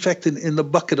disinfectant in the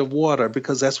bucket of water,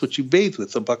 because that's what you bathe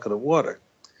with, a bucket of water.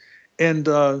 And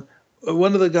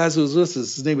one of the guys who was with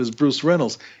us, his name is Bruce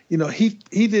Reynolds, he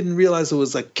didn't realize it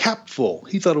was a capful.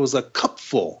 He thought it was a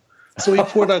cupful. So he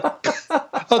poured a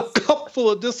cup full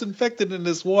of disinfectant in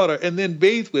this water and then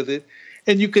bathed with it.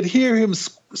 And you could hear him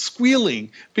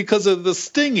squealing because of the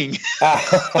stinging.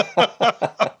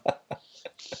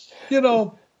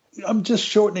 I'm just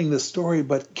shortening the story,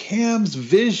 but Cam's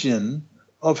vision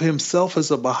of himself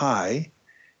as a Baha'i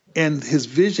and his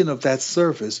vision of that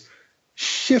service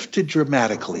shifted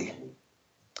dramatically,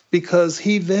 because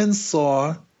he then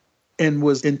saw and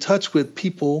was in touch with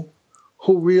people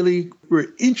who really were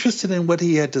interested in what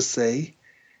he had to say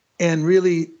and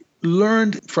really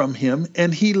learned from him,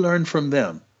 and he learned from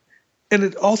them. And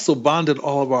it also bonded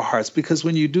all of our hearts, because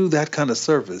when you do that kind of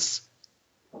service,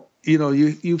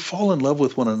 you fall in love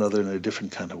with one another in a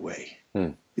different kind of way,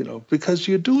 because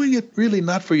you're doing it really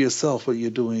not for yourself, but you're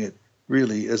doing it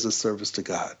really as a service to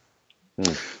God.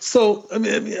 So,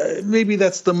 maybe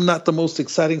that's not the most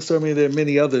exciting story. There are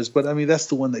many others, but that's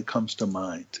the one that comes to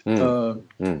mind.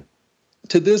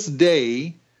 To this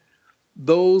day,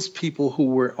 those people who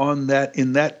were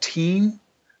in that team,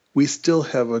 we still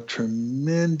have a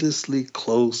tremendously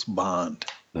close bond,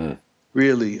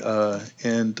 really,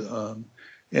 and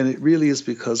it really is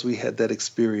because we had that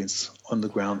experience on the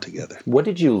ground together. What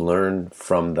did you learn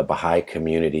from the Baha'i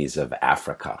communities of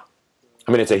Africa?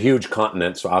 It's a huge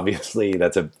continent, so obviously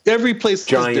that's every place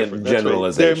giant is different.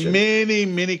 generalization. There are many,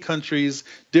 many countries,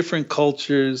 different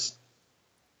cultures.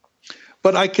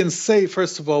 But I can say,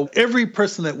 first of all, every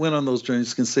person that went on those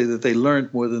journeys can say that they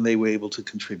learned more than they were able to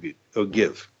contribute or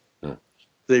give.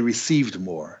 They received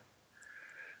more.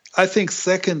 I think,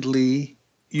 secondly,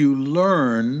 you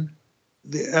learn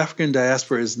the African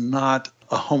diaspora is not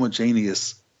a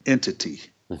homogeneous entity,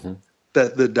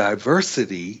 that the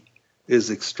diversity is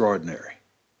extraordinary.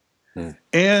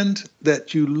 And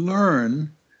that you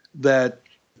learn that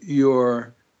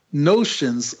your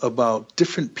notions about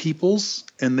different peoples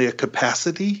and their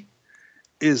capacity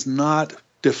is not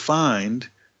defined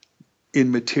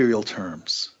in material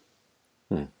terms.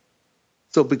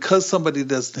 So because somebody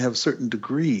doesn't have certain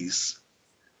degrees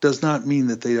does not mean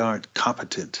that they aren't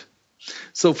competent.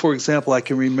 So, for example, I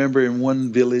can remember in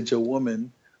one village, a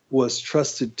woman was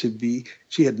trusted to be,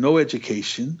 she had no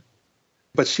education,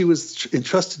 but she was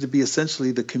entrusted to be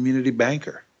essentially the community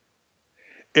banker.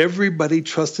 Everybody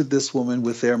trusted this woman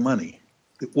with their money.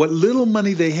 What little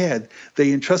money they had,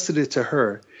 they entrusted it to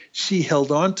her. She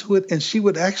held on to it, and she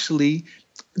would actually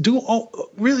do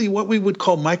really what we would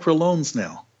call microloans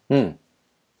now.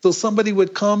 So somebody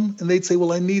would come and they'd say,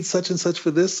 well, I need such and such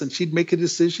for this. And she'd make a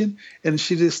decision and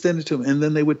she'd extend it to them. And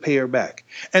then they would pay her back.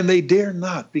 And they dare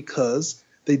not, because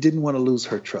they didn't want to lose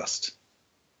her trust.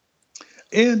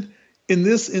 And in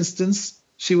this instance,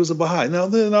 she was a Baha'i. Now,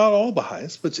 they're not all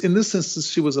Baha'is, but in this instance,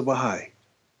 she was a Baha'i.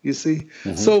 You see?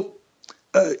 So,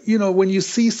 when you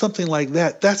see something like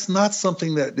that, that's not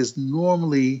something that is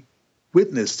normally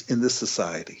witnessed in this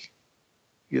society.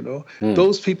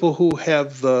 Those people who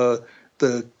have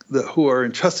who are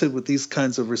entrusted with these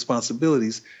kinds of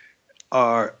responsibilities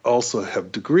also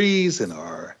have degrees and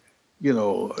are,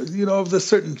 of the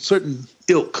certain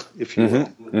ilk, if you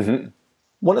will.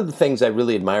 One of the things I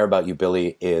really admire about you,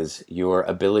 Billy, is your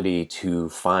ability to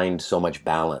find so much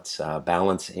balance,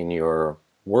 balance in your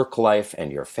work life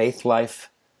and your faith life,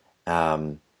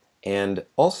 and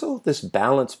also this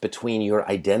balance between your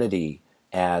identity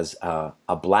as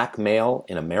a black male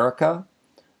in America,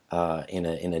 in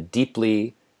a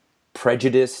deeply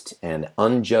prejudiced and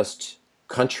unjust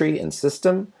country and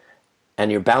system,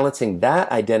 and you're balancing that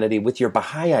identity with your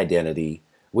Baha'i identity,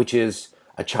 which is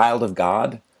a child of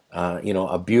God,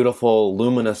 a beautiful,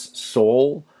 luminous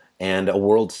soul, and a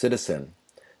world citizen.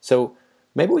 So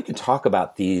maybe we can talk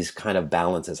about these kind of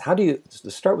balances. How do you,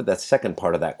 start with that second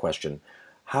part of that question,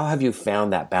 how have you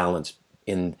found that balance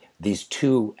in these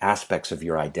two aspects of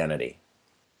your identity?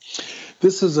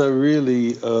 This is a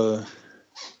really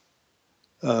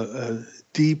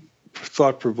deep,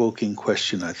 thought-provoking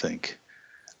question, I think.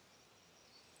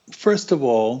 First of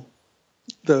all,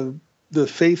 the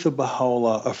faith of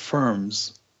Baha'u'llah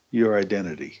affirms your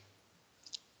identity.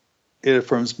 It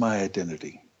affirms my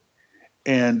identity.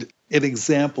 And an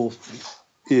example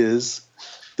is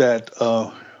that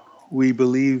we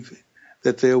believe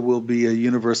that there will be a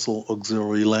universal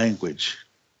auxiliary language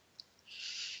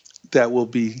that will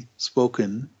be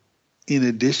spoken in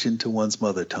addition to one's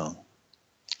mother tongue.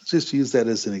 Let's just use that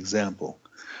as an example,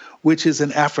 which is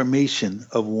an affirmation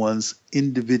of one's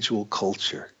individual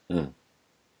culture,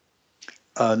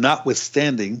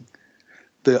 notwithstanding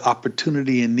the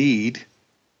opportunity and need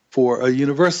for a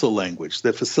universal language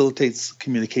that facilitates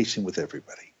communication with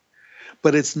everybody.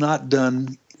 But it's not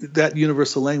done, that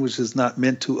universal language is not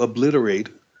meant to obliterate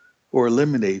or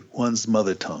eliminate one's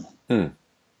mother tongue.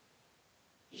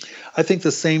 I think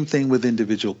the same thing with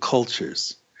individual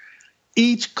cultures.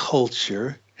 Each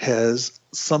culture has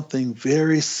something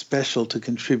very special to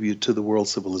contribute to the world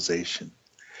civilization.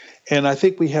 And I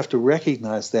think we have to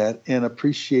recognize that and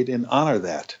appreciate and honor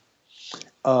that.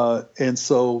 And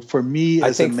so for me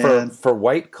as a man... I think for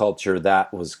white culture,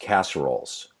 that was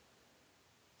casseroles.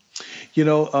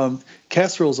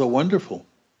 Casseroles are wonderful.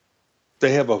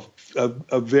 They have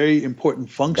a very important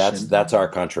function. That's our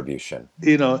contribution.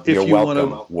 If You're you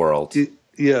welcome, want to, world.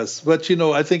 Yes, but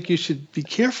I think you should be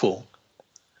careful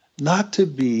not to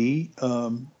be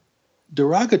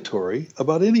derogatory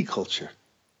about any culture.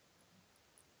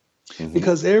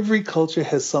 Because every culture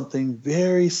has something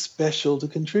very special to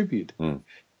contribute.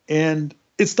 And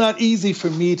it's not easy for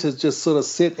me to just sort of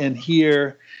sit and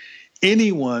hear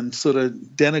anyone sort of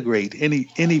denigrate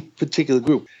any particular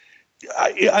group.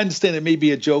 I understand it may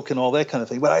be a joke and all that kind of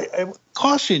thing, but I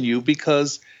caution you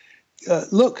because,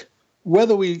 look,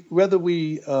 whether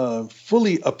we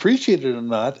fully appreciate it or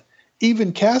not,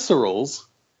 even casseroles,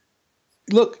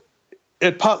 look,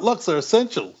 at potlucks are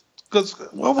essential. Because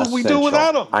what would we do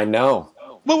without them? I know.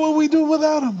 What would we do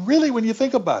without them, really, when you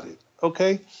think about it,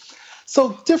 okay?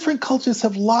 So different cultures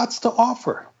have lots to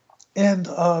offer. And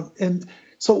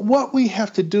so what we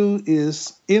have to do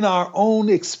is, in our own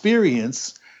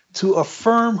experience, to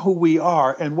affirm who we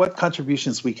are and what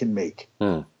contributions we can make.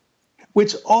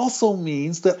 Which also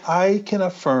means that I can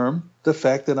affirm the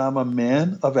fact that I'm a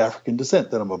man of African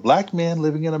descent, that I'm a black man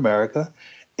living in America,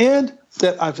 and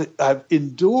that I've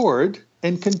endured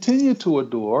and continue to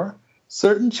endure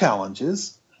certain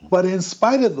challenges, but in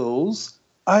spite of those,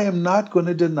 I am not going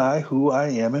to deny who I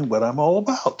am and what I'm all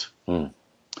about.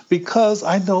 Because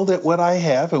I know that what I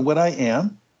have and what I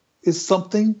am is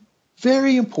something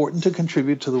very important to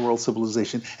contribute to the world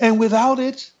civilization. And without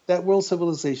it, that world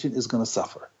civilization is going to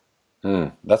suffer.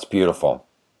 That's beautiful.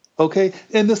 Okay?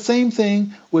 And the same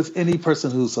thing with any person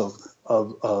who's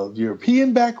of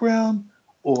European background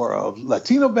or of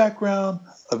Latino background,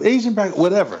 of Asian background,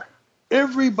 whatever.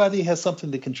 Everybody has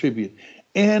something to contribute,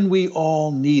 and we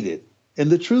all need it. And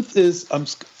the truth is,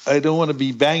 I don't want to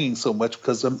be banging so much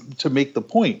because to make the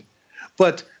point,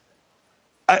 but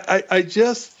I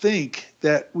just think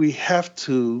that we have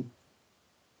to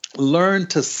learn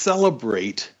to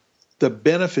celebrate the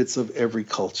benefits of every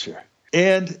culture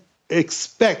and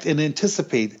expect and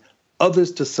anticipate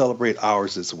others to celebrate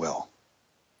ours as well.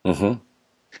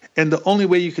 And the only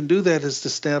way you can do that is to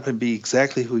stand up and be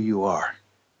exactly who you are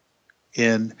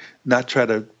and not try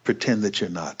to pretend that you're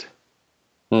not.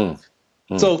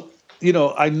 So,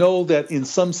 I know that in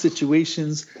some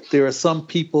situations, there are some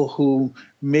people who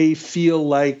may feel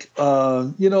like,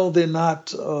 they're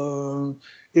not,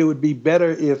 it would be better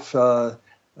if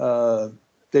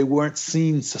they weren't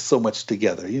seen so much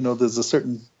together. There's a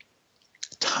certain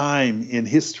time in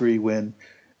history when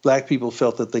Black people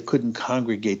felt that they couldn't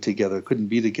congregate together, couldn't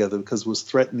be together because it was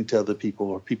threatening to other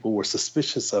people or people were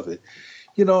suspicious of it.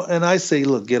 And I say,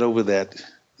 look, get over that.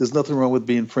 There's nothing wrong with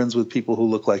being friends with people who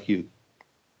look like you.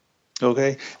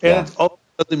 Okay? And it all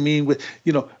doesn't mean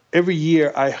every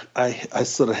year I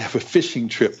sort of have a fishing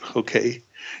trip, okay?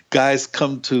 Guys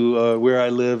come to where I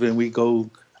live and we go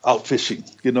out fishing,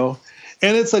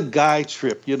 and it's a guy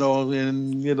trip, and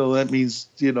that means,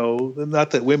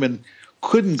 not that women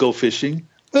couldn't go fishing,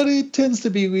 but it tends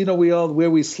to be, we all where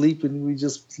we sleep and we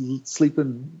just sleep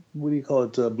in,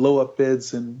 blow up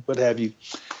beds and what have you.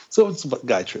 So it's a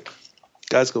guy trip.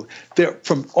 Guys go, they're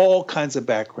from all kinds of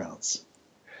backgrounds.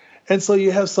 And so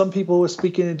you have some people who are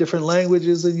speaking in different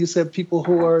languages, and you have people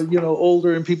who are,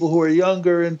 older and people who are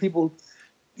younger, and people,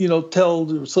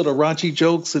 tell sort of raunchy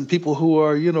jokes, and people who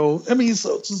are, so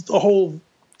it's just the whole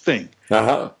thing.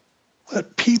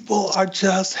 But people are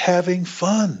just having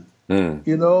fun,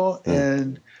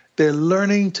 and they're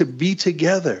learning to be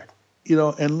together,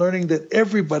 and learning that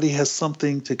everybody has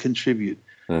something to contribute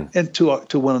and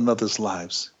to one another's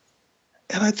lives.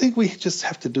 And I think we just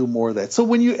have to do more of that. So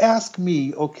when you ask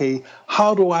me, okay,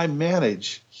 how do I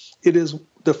manage?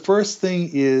 The first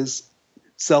thing is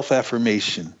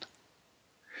self-affirmation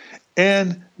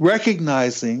and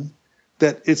recognizing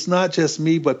that it's not just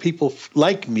me, but people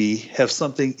like me have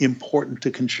something important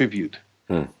to contribute.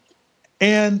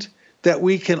 And that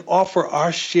we can offer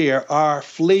our share, our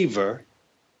flavor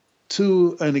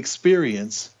to an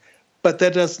experience, but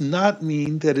that does not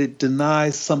mean that it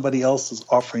denies somebody else's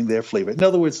offering their flavor. In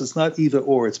other words, it's not either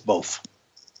or, it's both.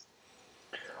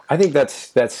 I think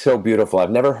that's so beautiful. I've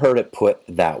never heard it put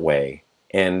that way.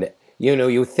 And,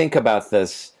 you think about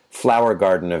this flower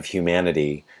garden of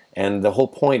humanity, and the whole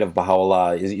point of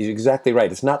Baha'u'llah is exactly right.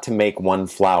 It's not to make one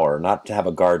flower, not to have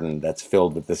a garden that's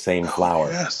filled with the same flower,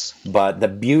 yes, but the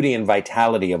beauty and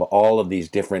vitality of all of these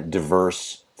different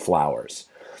diverse flowers.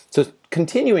 So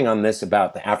continuing on this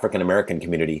about the African American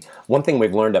community, one thing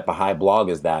we've learned at Baha'i Blog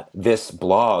is that this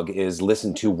blog is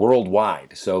listened to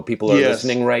worldwide. So people are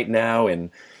listening right now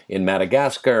in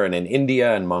Madagascar and in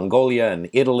India and Mongolia and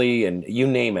Italy and you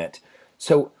name it.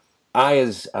 So I,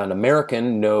 as an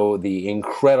American, know the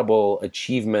incredible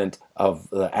achievement of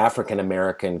the African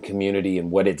American community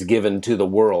and what it's given to the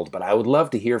world. But I would love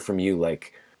to hear from you,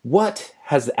 what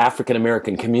has the African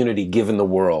American community given the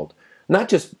world? Not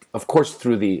just, of course,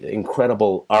 through the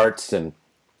incredible arts and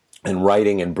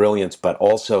writing and brilliance, but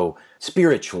also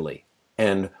spiritually.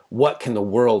 And what can the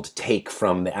world take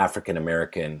from the African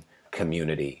American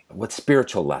community? What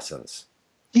spiritual lessons?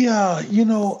 Yeah,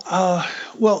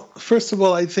 well, first of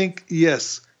all, I think,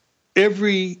 yes,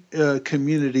 every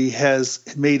community has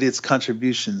made its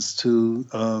contributions to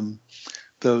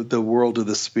the world of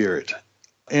the spirit.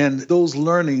 And those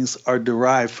learnings are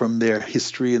derived from their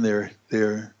history and their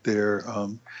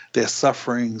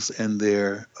sufferings and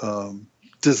their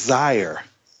desire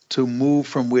to move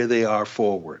from where they are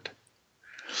forward.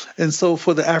 And so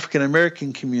for the African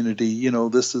American community,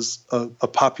 this is a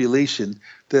population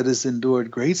that has endured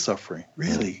great suffering,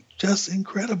 really, just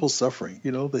incredible suffering,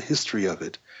 the history of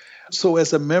it. So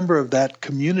as a member of that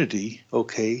community,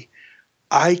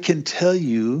 I can tell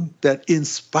you that in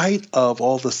spite of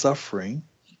all the suffering,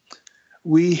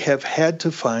 we have had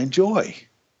to find joy.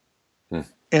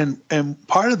 And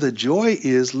part of the joy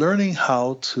is learning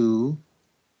how to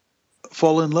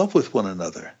fall in love with one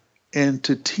another and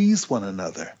to tease one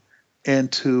another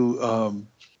and to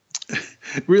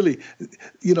really,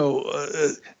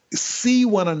 see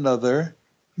one another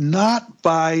not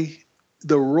by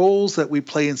the roles that we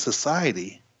play in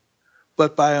society,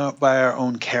 but by our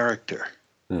own character.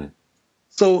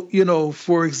 So,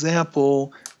 for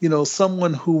example,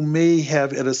 someone who may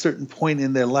have at a certain point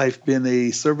in their life been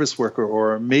a service worker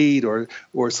or a maid or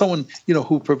someone,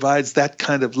 who provides that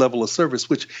kind of level of service,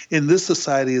 which in this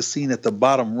society is seen at the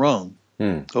bottom rung.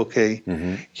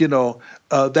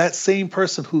 That same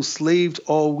person who slaved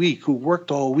all week, who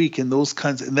worked all week in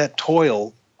that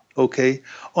toil,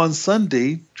 on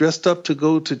Sunday, dressed up to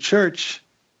go to church,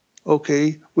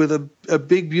 with a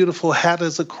big, beautiful hat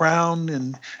as a crown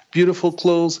and beautiful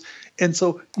clothes. And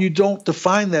so you don't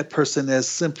define that person as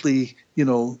simply,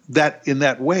 that in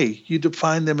that way. You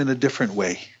define them in a different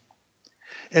way.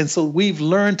 And so we've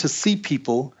learned to see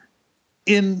people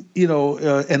and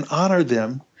honor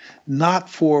them, not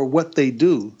for what they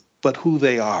do, but who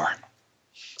they are,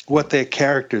 what their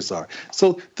characters are.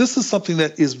 So this is something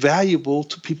that is valuable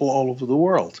to people all over the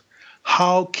world.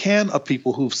 How can a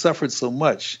people who've suffered so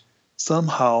much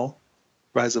somehow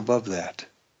rise above that?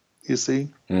 You see?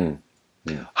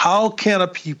 How can a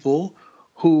people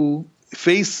who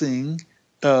facing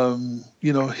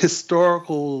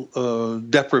historical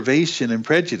deprivation and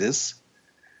prejudice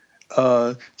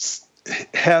have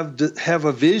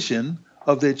a vision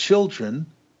of their children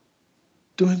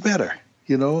doing better,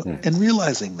 and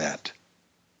realizing that?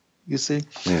 You see?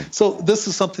 So this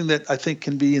is something that I think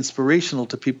can be inspirational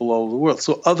to people all over the world.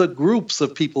 So other groups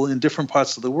of people in different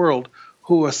parts of the world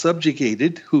who are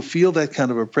subjugated, who feel that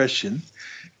kind of oppression,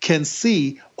 can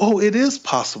see, it is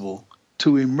possible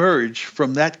to emerge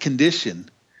from that condition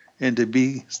and to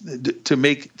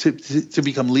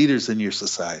become leaders in your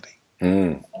society.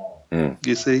 You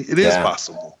see, it is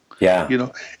possible. Yeah.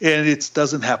 And it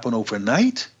doesn't happen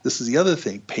overnight. This is the other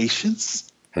thing: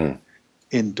 patience,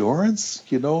 endurance.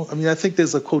 I think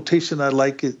there's a quotation I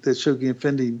like that Shoghi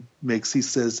Effendi makes. He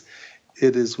says,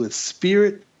 "It is with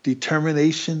spirit,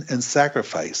 determination, and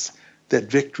sacrifice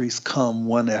that victories come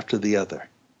one after the other."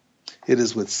 It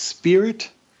is with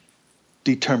spirit,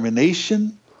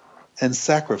 determination, and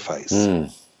sacrifice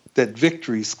that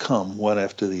victories come one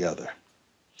after the other.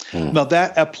 Now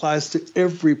that applies to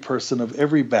every person of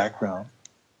every background,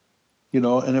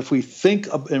 and if we think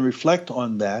and reflect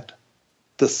on that,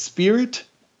 the spirit,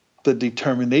 the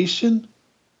determination,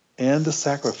 and the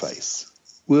sacrifice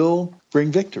will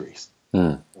bring victories.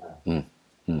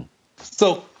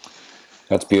 So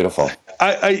that's beautiful.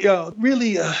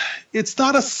 Really, it's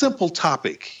not a simple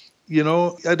topic.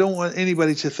 I don't want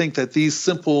anybody to think that these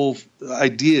simple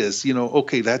ideas,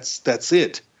 okay, that's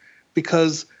it,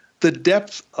 because the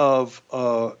depth of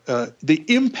the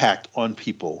impact on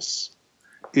peoples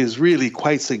is really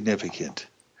quite significant.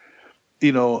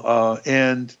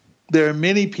 And there are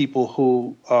many people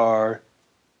who are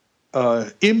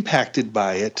impacted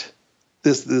by it,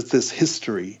 this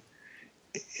history,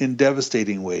 in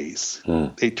devastating ways.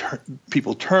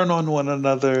 People turn on one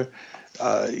another.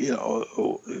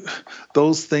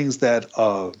 Those things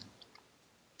that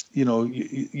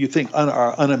you think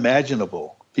are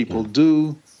unimaginable. People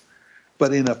do,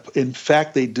 but in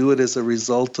fact they do it as a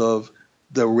result of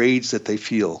the rage that they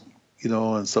feel.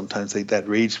 And sometimes that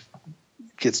rage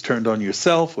gets turned on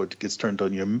yourself, or it gets turned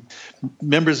on your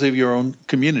members of your own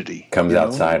community. Comes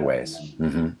out sideways.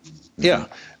 Mm-hmm. Yeah,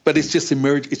 but it's just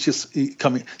emerged. It's just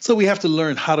coming. So we have to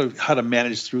learn how to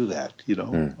manage through that.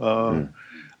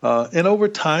 And over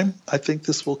time, I think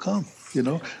this will come.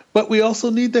 But we also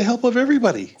need the help of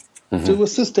everybody to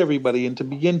assist everybody and to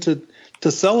begin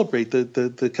to celebrate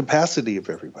the capacity of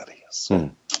everybody.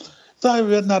 So it's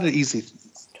not an easy.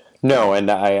 No, and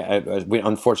we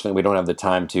unfortunately we don't have the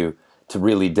time to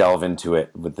really delve into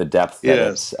it with the depth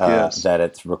that that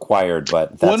it's required.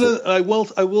 But I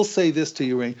will say this to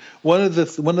you, Rainn. One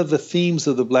of the themes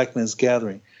of the Black Men's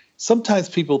Gathering. Sometimes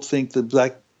people think the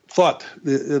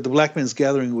Black Men's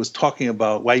Gathering was talking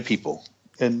about white people,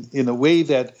 and in a way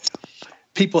that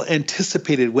people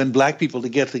anticipated when Black people to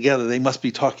get together, they must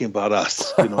be talking about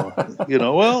us.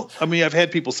 Well, I mean, I've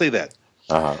had people say that,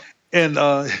 and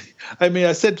I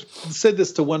said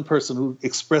this to one person who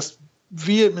expressed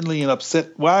vehemently and upset.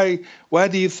 Why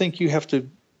do you think you have to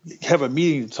have a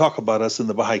meeting to talk about us in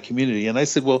the Baha'i community? And I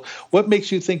said, well, what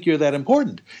makes you think you're that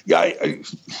important? Yeah,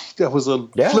 that was a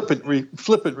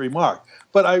flippant remark.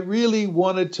 But I really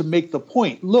wanted to make the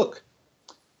point. Look,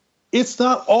 it's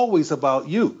not always about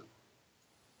you.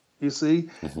 You see,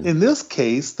 in this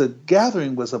case, the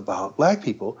gathering was about Black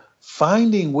people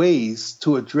finding ways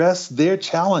to address their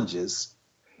challenges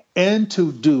and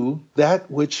to do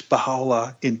that which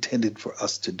Baha'u'llah intended for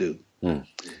us to do.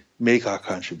 Make our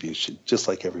contribution, just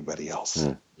like everybody else.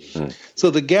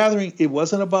 So the gathering, it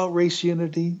wasn't about race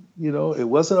unity. It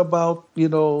wasn't about,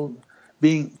 being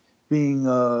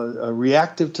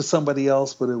reactive to somebody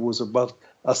else, but it was about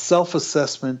a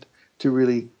self-assessment to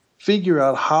really figure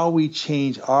out how we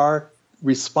change our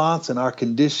response and our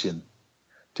condition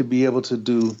to be able to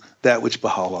do that which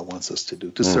Baha'u'llah wants us to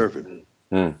do, to serve him.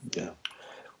 Yeah.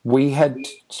 We had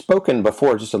spoken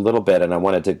before just a little bit, and I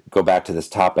wanted to go back to this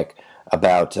topic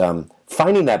about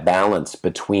finding that balance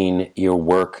between your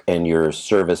work and your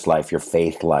service life, your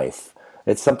faith life.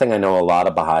 It's something I know a lot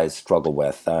of Baha'is struggle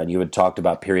with. You had talked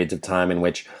about periods of time in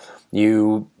which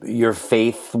your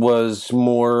faith was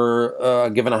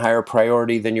more given a higher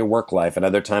priority than your work life, and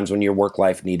other times when your work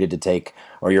life needed to take,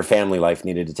 or your family life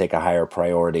needed to take a higher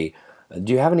priority.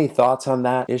 Do you have any thoughts on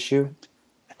that issue?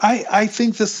 I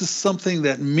think this is something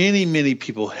that many, many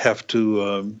people have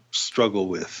to struggle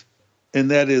with, and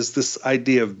that is this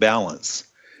idea of balance.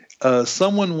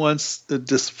 Someone once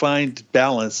defined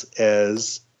balance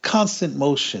as constant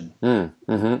motion,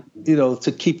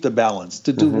 to keep the balance,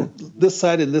 to do this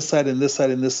side and this side and this side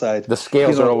and this side. The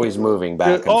scales are always moving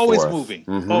back and always forth.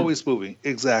 Always moving,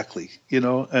 exactly,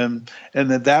 and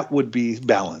that would be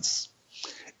balance.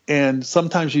 And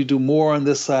sometimes you do more on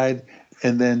this side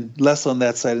and then less on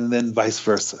that side, and then vice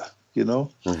versa,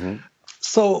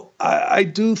 So I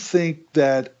do think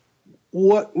that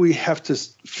what we have to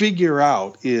figure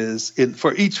out is,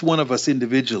 for each one of us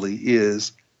individually,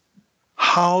 is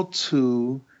how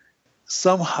to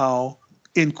somehow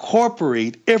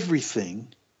incorporate everything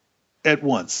at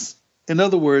once. In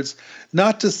other words,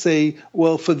 not to say,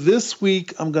 well, for this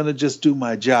week, I'm going to just do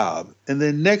my job, and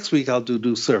then next week I'll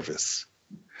do service.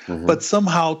 But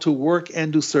somehow to work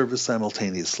and do service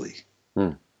simultaneously,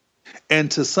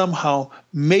 and to somehow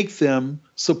make them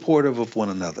supportive of one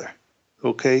another.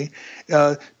 Okay,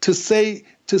 to say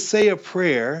a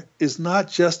prayer is not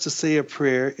just to say a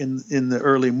prayer in the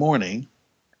early morning,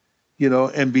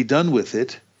 and be done with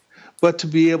it, but to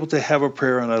be able to have a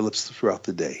prayer on our lips throughout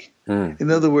the day.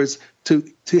 In other words,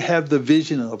 to have the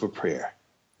vision of a prayer.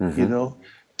 To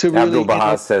really.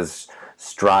 Abdu'l-Baha says,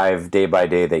 strive day by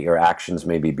day that your actions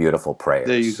may be beautiful prayers.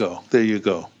 There you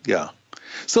go. Yeah.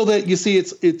 So that you see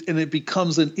it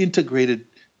becomes an integrated,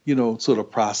 sort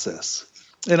of process.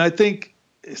 And I think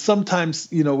sometimes,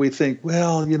 we think,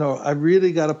 well, I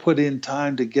really got to put in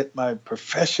time to get my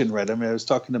profession right. I was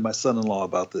talking to my son-in-law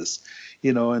about this,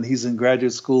 and he's in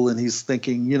graduate school and he's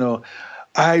thinking,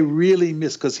 I really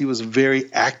miss, because he was a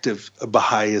very active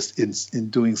Baha'ist in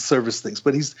doing service things,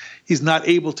 but he's not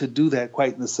able to do that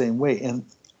quite in the same way. And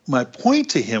my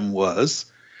point to him was,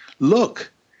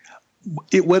 look,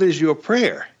 what is your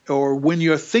prayer? Or when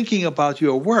you're thinking about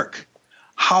your work,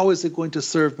 how is it going to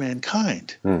serve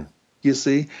mankind? You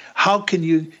see, how can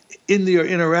you, in your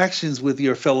interactions with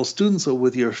your fellow students or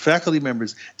with your faculty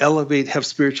members, have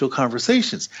spiritual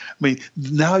conversations? I mean,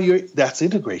 now that's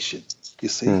integration. You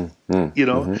see,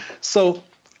 so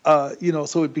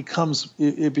so it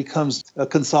becomes a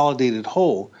consolidated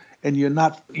whole, and you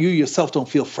yourself don't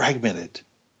feel fragmented.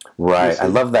 Right. I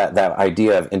love that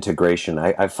idea of integration.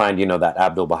 I find, that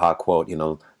Abdu'l-Baha quote,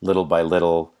 little by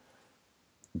little,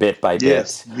 bit by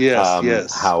bit,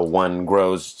 yes. how one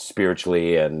grows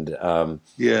spiritually. And,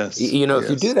 if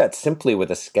you do that simply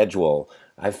with a schedule,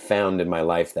 I've found in my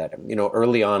life that,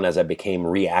 early on as I became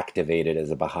reactivated as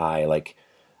a Baha'i, like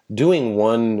doing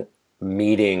one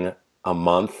meeting a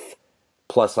month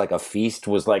plus like a feast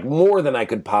was like more than I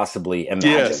could possibly imagine.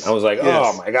 Yes. I was like,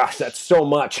 oh my gosh, that's so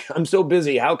much. I'm so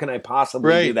busy. How can I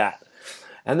possibly do that?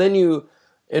 And then you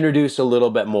introduce a little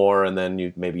bit more, and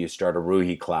then maybe you start a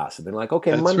Ruhi class. And they're like,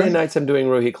 okay, that's Monday nights I'm doing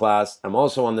Ruhi class. I'm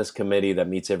also on this committee that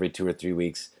meets every 2 or 3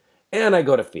 weeks. And I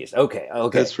go to feast. Okay.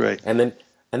 That's right. And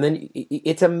then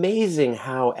it's amazing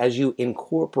how, as you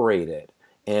incorporate it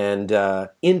and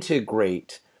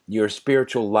integrate your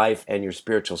spiritual life and your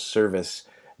spiritual service,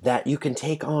 that you can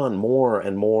take on more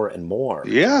and more and more.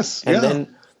 Yes. And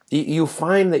then you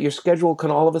find that your schedule can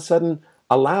all of a sudden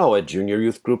allow a junior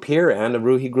youth group here and a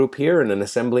Ruhi group here and an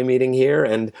assembly meeting here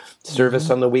and service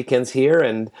on the weekends here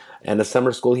and a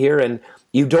summer school here. And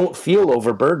you don't feel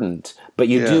overburdened, but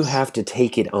you do have to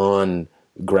take it on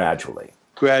gradually.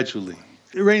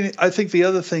 Rainn, I think the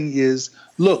other thing is,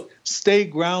 look, stay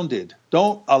grounded.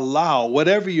 Don't allow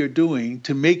whatever you're doing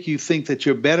to make you think that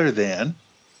you're better than,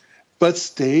 but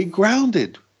stay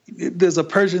grounded. There's a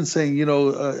Persian saying,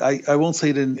 I won't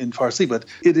say it in Farsi, but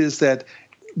it is that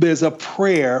there's a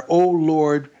prayer, "Oh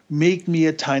Lord, make me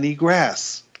a tiny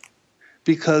grass."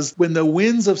 Because when the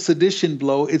winds of sedition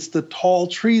blow, it's the tall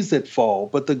trees that fall,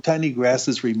 but the tiny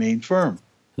grasses remain firm.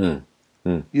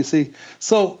 You see?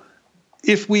 So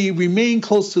if we remain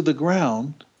close to the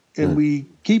ground and we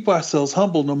keep ourselves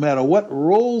humble no matter what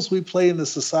roles we play in the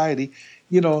society,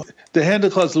 the Santa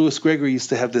Claus Louis Gregory used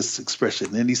to have this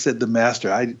expression, and he said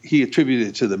he attributed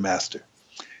it to the master.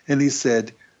 And he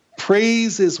said,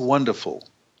 "Praise is wonderful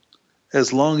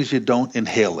as long as you don't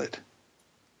inhale it."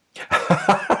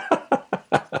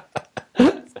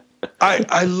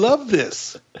 I love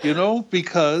this,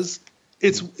 because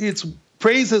it's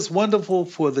praise is wonderful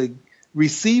for the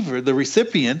receiver, the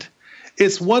recipient.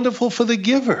 It's wonderful for the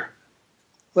giver,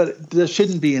 but there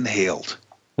shouldn't be inhaled,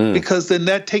 because then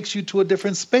that takes you to a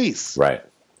different space. Right.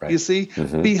 You see,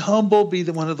 be humble, be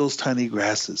one of those tiny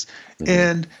grasses.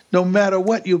 And no matter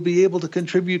what, you'll be able to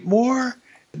contribute more.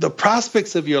 The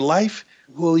prospects of your life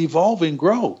will evolve and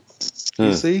grow.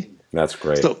 You see? That's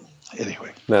great. So,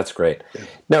 anyway. That's great.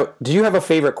 Now, do you have a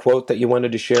favorite quote that you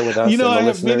wanted to share with us and the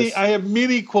listeners? I have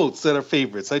many quotes that are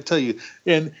favorites, I tell you.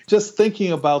 And just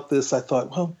thinking about this, I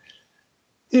thought, well,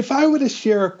 if I were to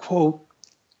share a quote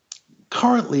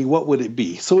currently, what would it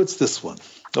be? So it's this one,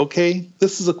 okay?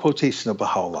 This is a quotation of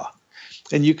Baha'u'llah,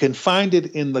 and you can find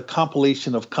it in the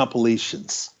compilation of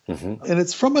compilations. And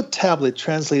it's from a tablet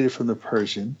translated from the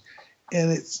Persian,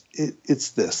 and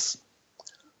it's this: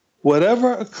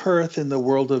 "Whatever occurreth in the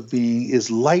world of being is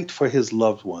light for his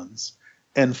loved ones,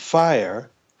 and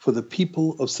fire for the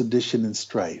people of sedition and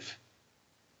strife.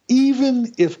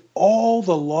 Even if all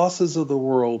the losses of the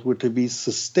world were to be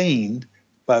sustained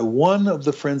by one of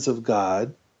the friends of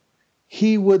God,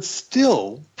 he would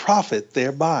still profit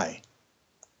thereby,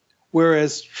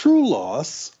 whereas true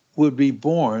loss would be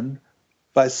borne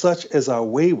by such as are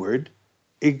wayward,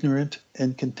 ignorant,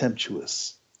 and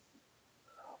contemptuous.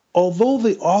 Although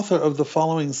the author of the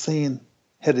following saying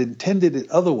had intended it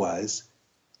otherwise,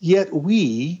 yet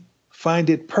we find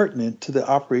it pertinent to the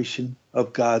operation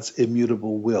of God's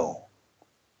immutable will."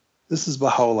 This is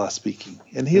Baha'u'llah speaking.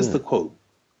 And here's the quote: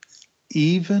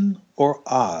 "Even or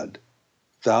odd,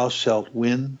 thou shalt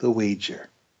win the wager.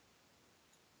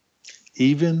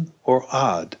 Even or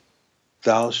odd,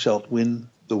 thou shalt win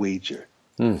the wager."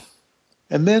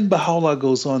 And then Baha'u'llah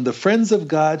goes on, "The friends of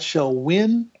God shall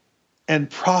win and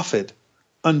profit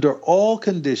under all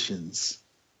conditions,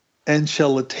 and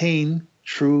shall attain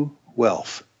true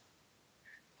wealth.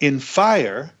 In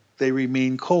fire they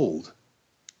remain cold,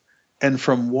 and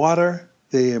from water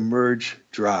they emerge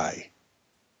dry.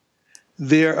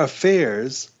 Their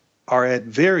affairs are at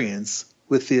variance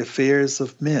with the affairs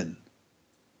of men.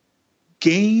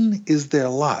 Gain is their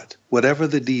lot, whatever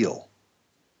the deal.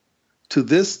 To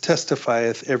this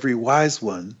testifieth every wise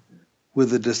one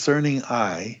with a discerning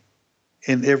eye,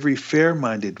 and every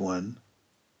fair-minded one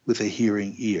with a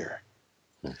hearing ear.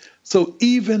 So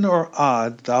even or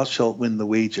odd, thou shalt win the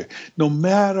wager. No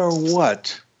matter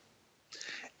what,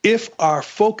 if our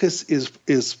focus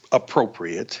is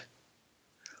appropriate,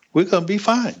 we're going to be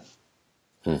fine.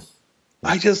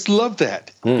 I just love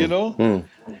that, you know?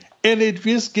 And it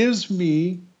just gives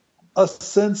me a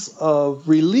sense of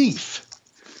relief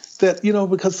that, you know,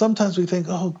 because sometimes we think,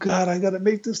 oh, God, I got to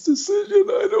make this decision.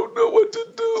 I don't know what to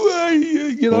do.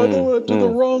 I don't want to do the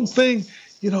wrong thing.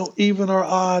 You know, even or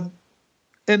odd.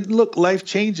 And look, life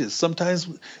changes. Sometimes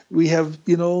we have,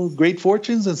 you know, great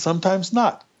fortunes and sometimes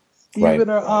not. Right.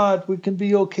 Even or odd, we can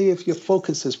be okay if your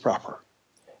focus is proper.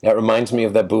 That reminds me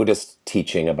of the Buddhist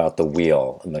teaching about the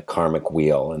wheel and the karmic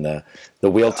wheel. And the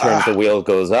wheel turns, the wheel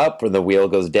goes up or the wheel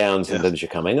goes down. Sometimes you're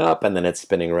coming up and then it's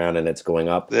spinning around and it's going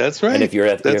up. That's right. And if you're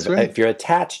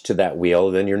attached to that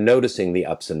wheel, then you're noticing the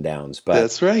ups and downs. But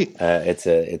that's right. It's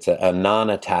a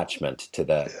non-attachment to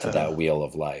that wheel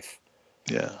of life.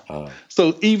 Yeah.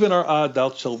 So even or odd, thou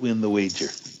shalt win the wager.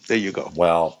 There you go.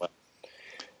 Well,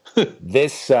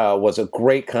 this was a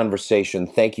great conversation.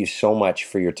 Thank you so much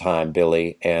for your time,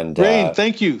 Billy. And Rainn,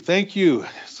 thank you.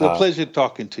 It's a pleasure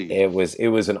talking to you. It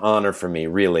was an honor for me,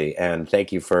 really. And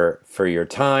thank you for your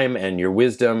time and your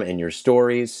wisdom and your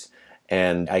stories.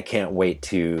 And I can't wait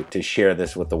to share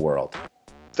this with the world.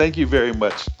 Thank you very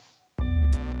much.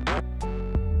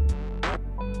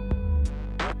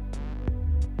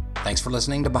 Thanks for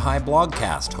listening to Baha'i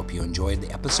Blogcast. Hope you enjoyed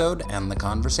the episode and the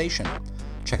conversation.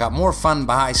 Check out more fun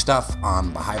Baha'i stuff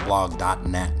on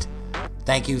Baha'iBlog.net.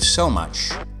 Thank you so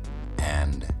much,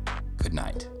 and good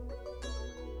night.